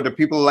commercial where the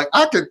people are like,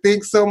 I could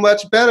think so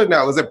much better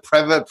now? Was it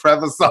Preva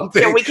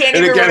something? Yeah, we can't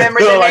even remember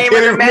the name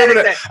of the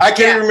medicine. I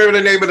can't even remember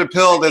the name of the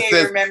pill that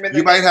says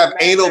you might have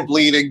anal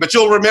bleeding, but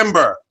you'll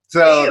remember.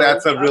 So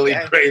that's a really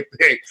great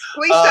thing.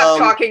 Please stop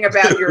talking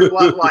about your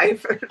love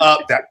life.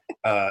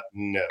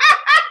 No.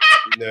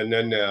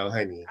 No,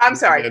 honey. I'm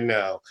sorry.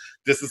 No.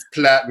 This is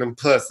Platinum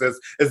Plus. That's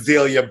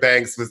Azealia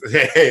Banks.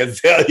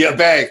 Azealia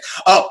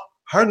Banks. Oh,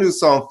 her new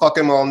song, Fuck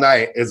Him All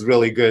Night, is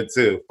really good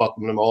too.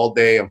 Fucking them all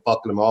day and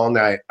fucking them all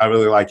night. I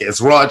really like it. It's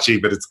raunchy,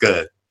 but it's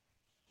good.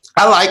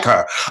 I like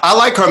her. I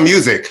like her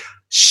music.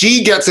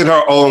 She gets in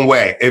her own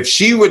way. If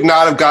she would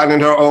not have gotten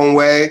in her own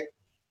way,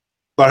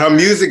 but her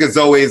music is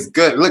always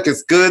good. Look,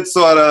 it's good,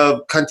 sort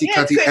of cunty.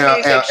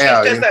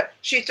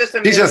 She's just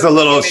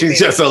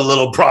a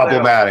little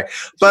problematic.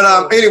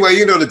 But anyway,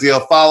 you know the deal.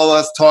 Follow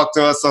us, talk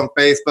to us on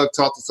Facebook,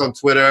 talk to us on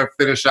Twitter,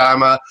 Finish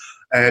Ima,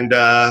 and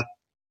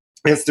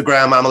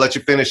Instagram. I'ma let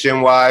you finish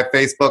NY.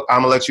 Facebook,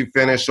 I'ma let you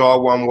finish,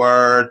 all one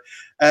word.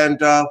 And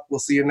we'll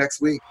see you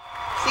next week.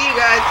 See you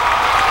guys.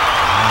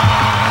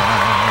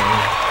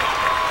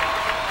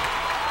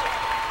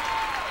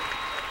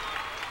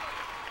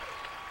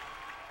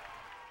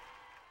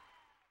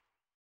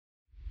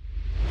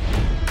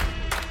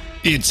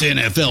 It's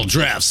NFL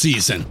draft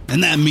season,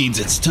 and that means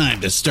it's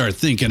time to start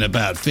thinking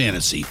about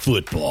fantasy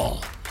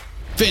football.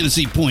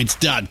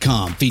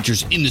 FantasyPoints.com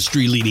features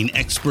industry-leading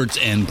experts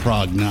and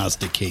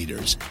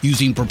prognosticators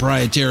using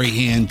proprietary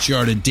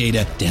hand-charted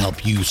data to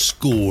help you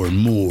score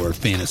more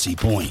fantasy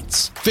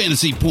points.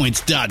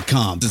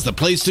 FantasyPoints.com is the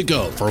place to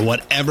go for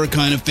whatever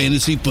kind of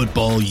fantasy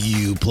football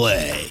you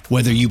play.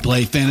 Whether you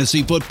play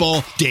fantasy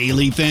football,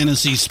 daily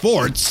fantasy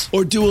sports,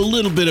 or do a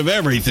little bit of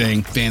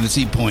everything,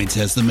 Fantasy Points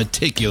has the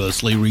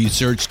meticulously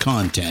researched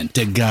content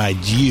to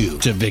guide you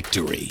to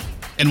victory.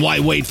 And why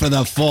wait for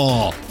the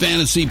fall?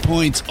 Fantasy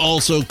Points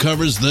also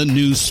covers the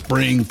new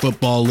spring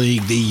football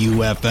league, the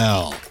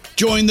UFL.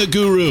 Join the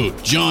guru,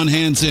 John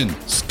Hansen,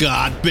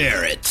 Scott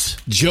Barrett,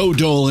 Joe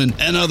Dolan,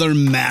 and other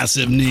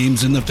massive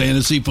names in the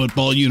fantasy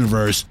football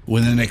universe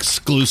with an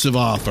exclusive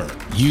offer.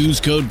 Use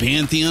code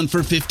Pantheon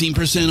for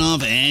 15%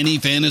 off any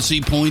Fantasy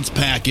Points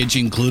package,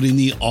 including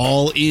the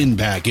all-in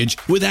package,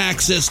 with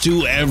access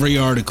to every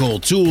article,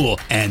 tool,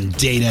 and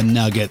data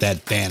nugget that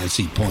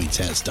Fantasy Points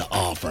has to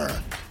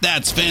offer.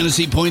 That's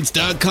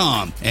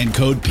FantasyPoints.com and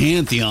code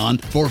Pantheon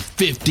for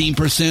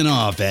 15%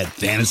 off at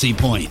Fantasy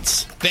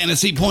Points.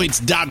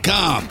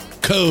 FantasyPoints.com,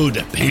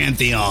 code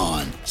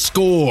Pantheon.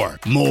 Score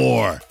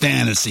more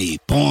fantasy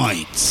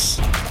points.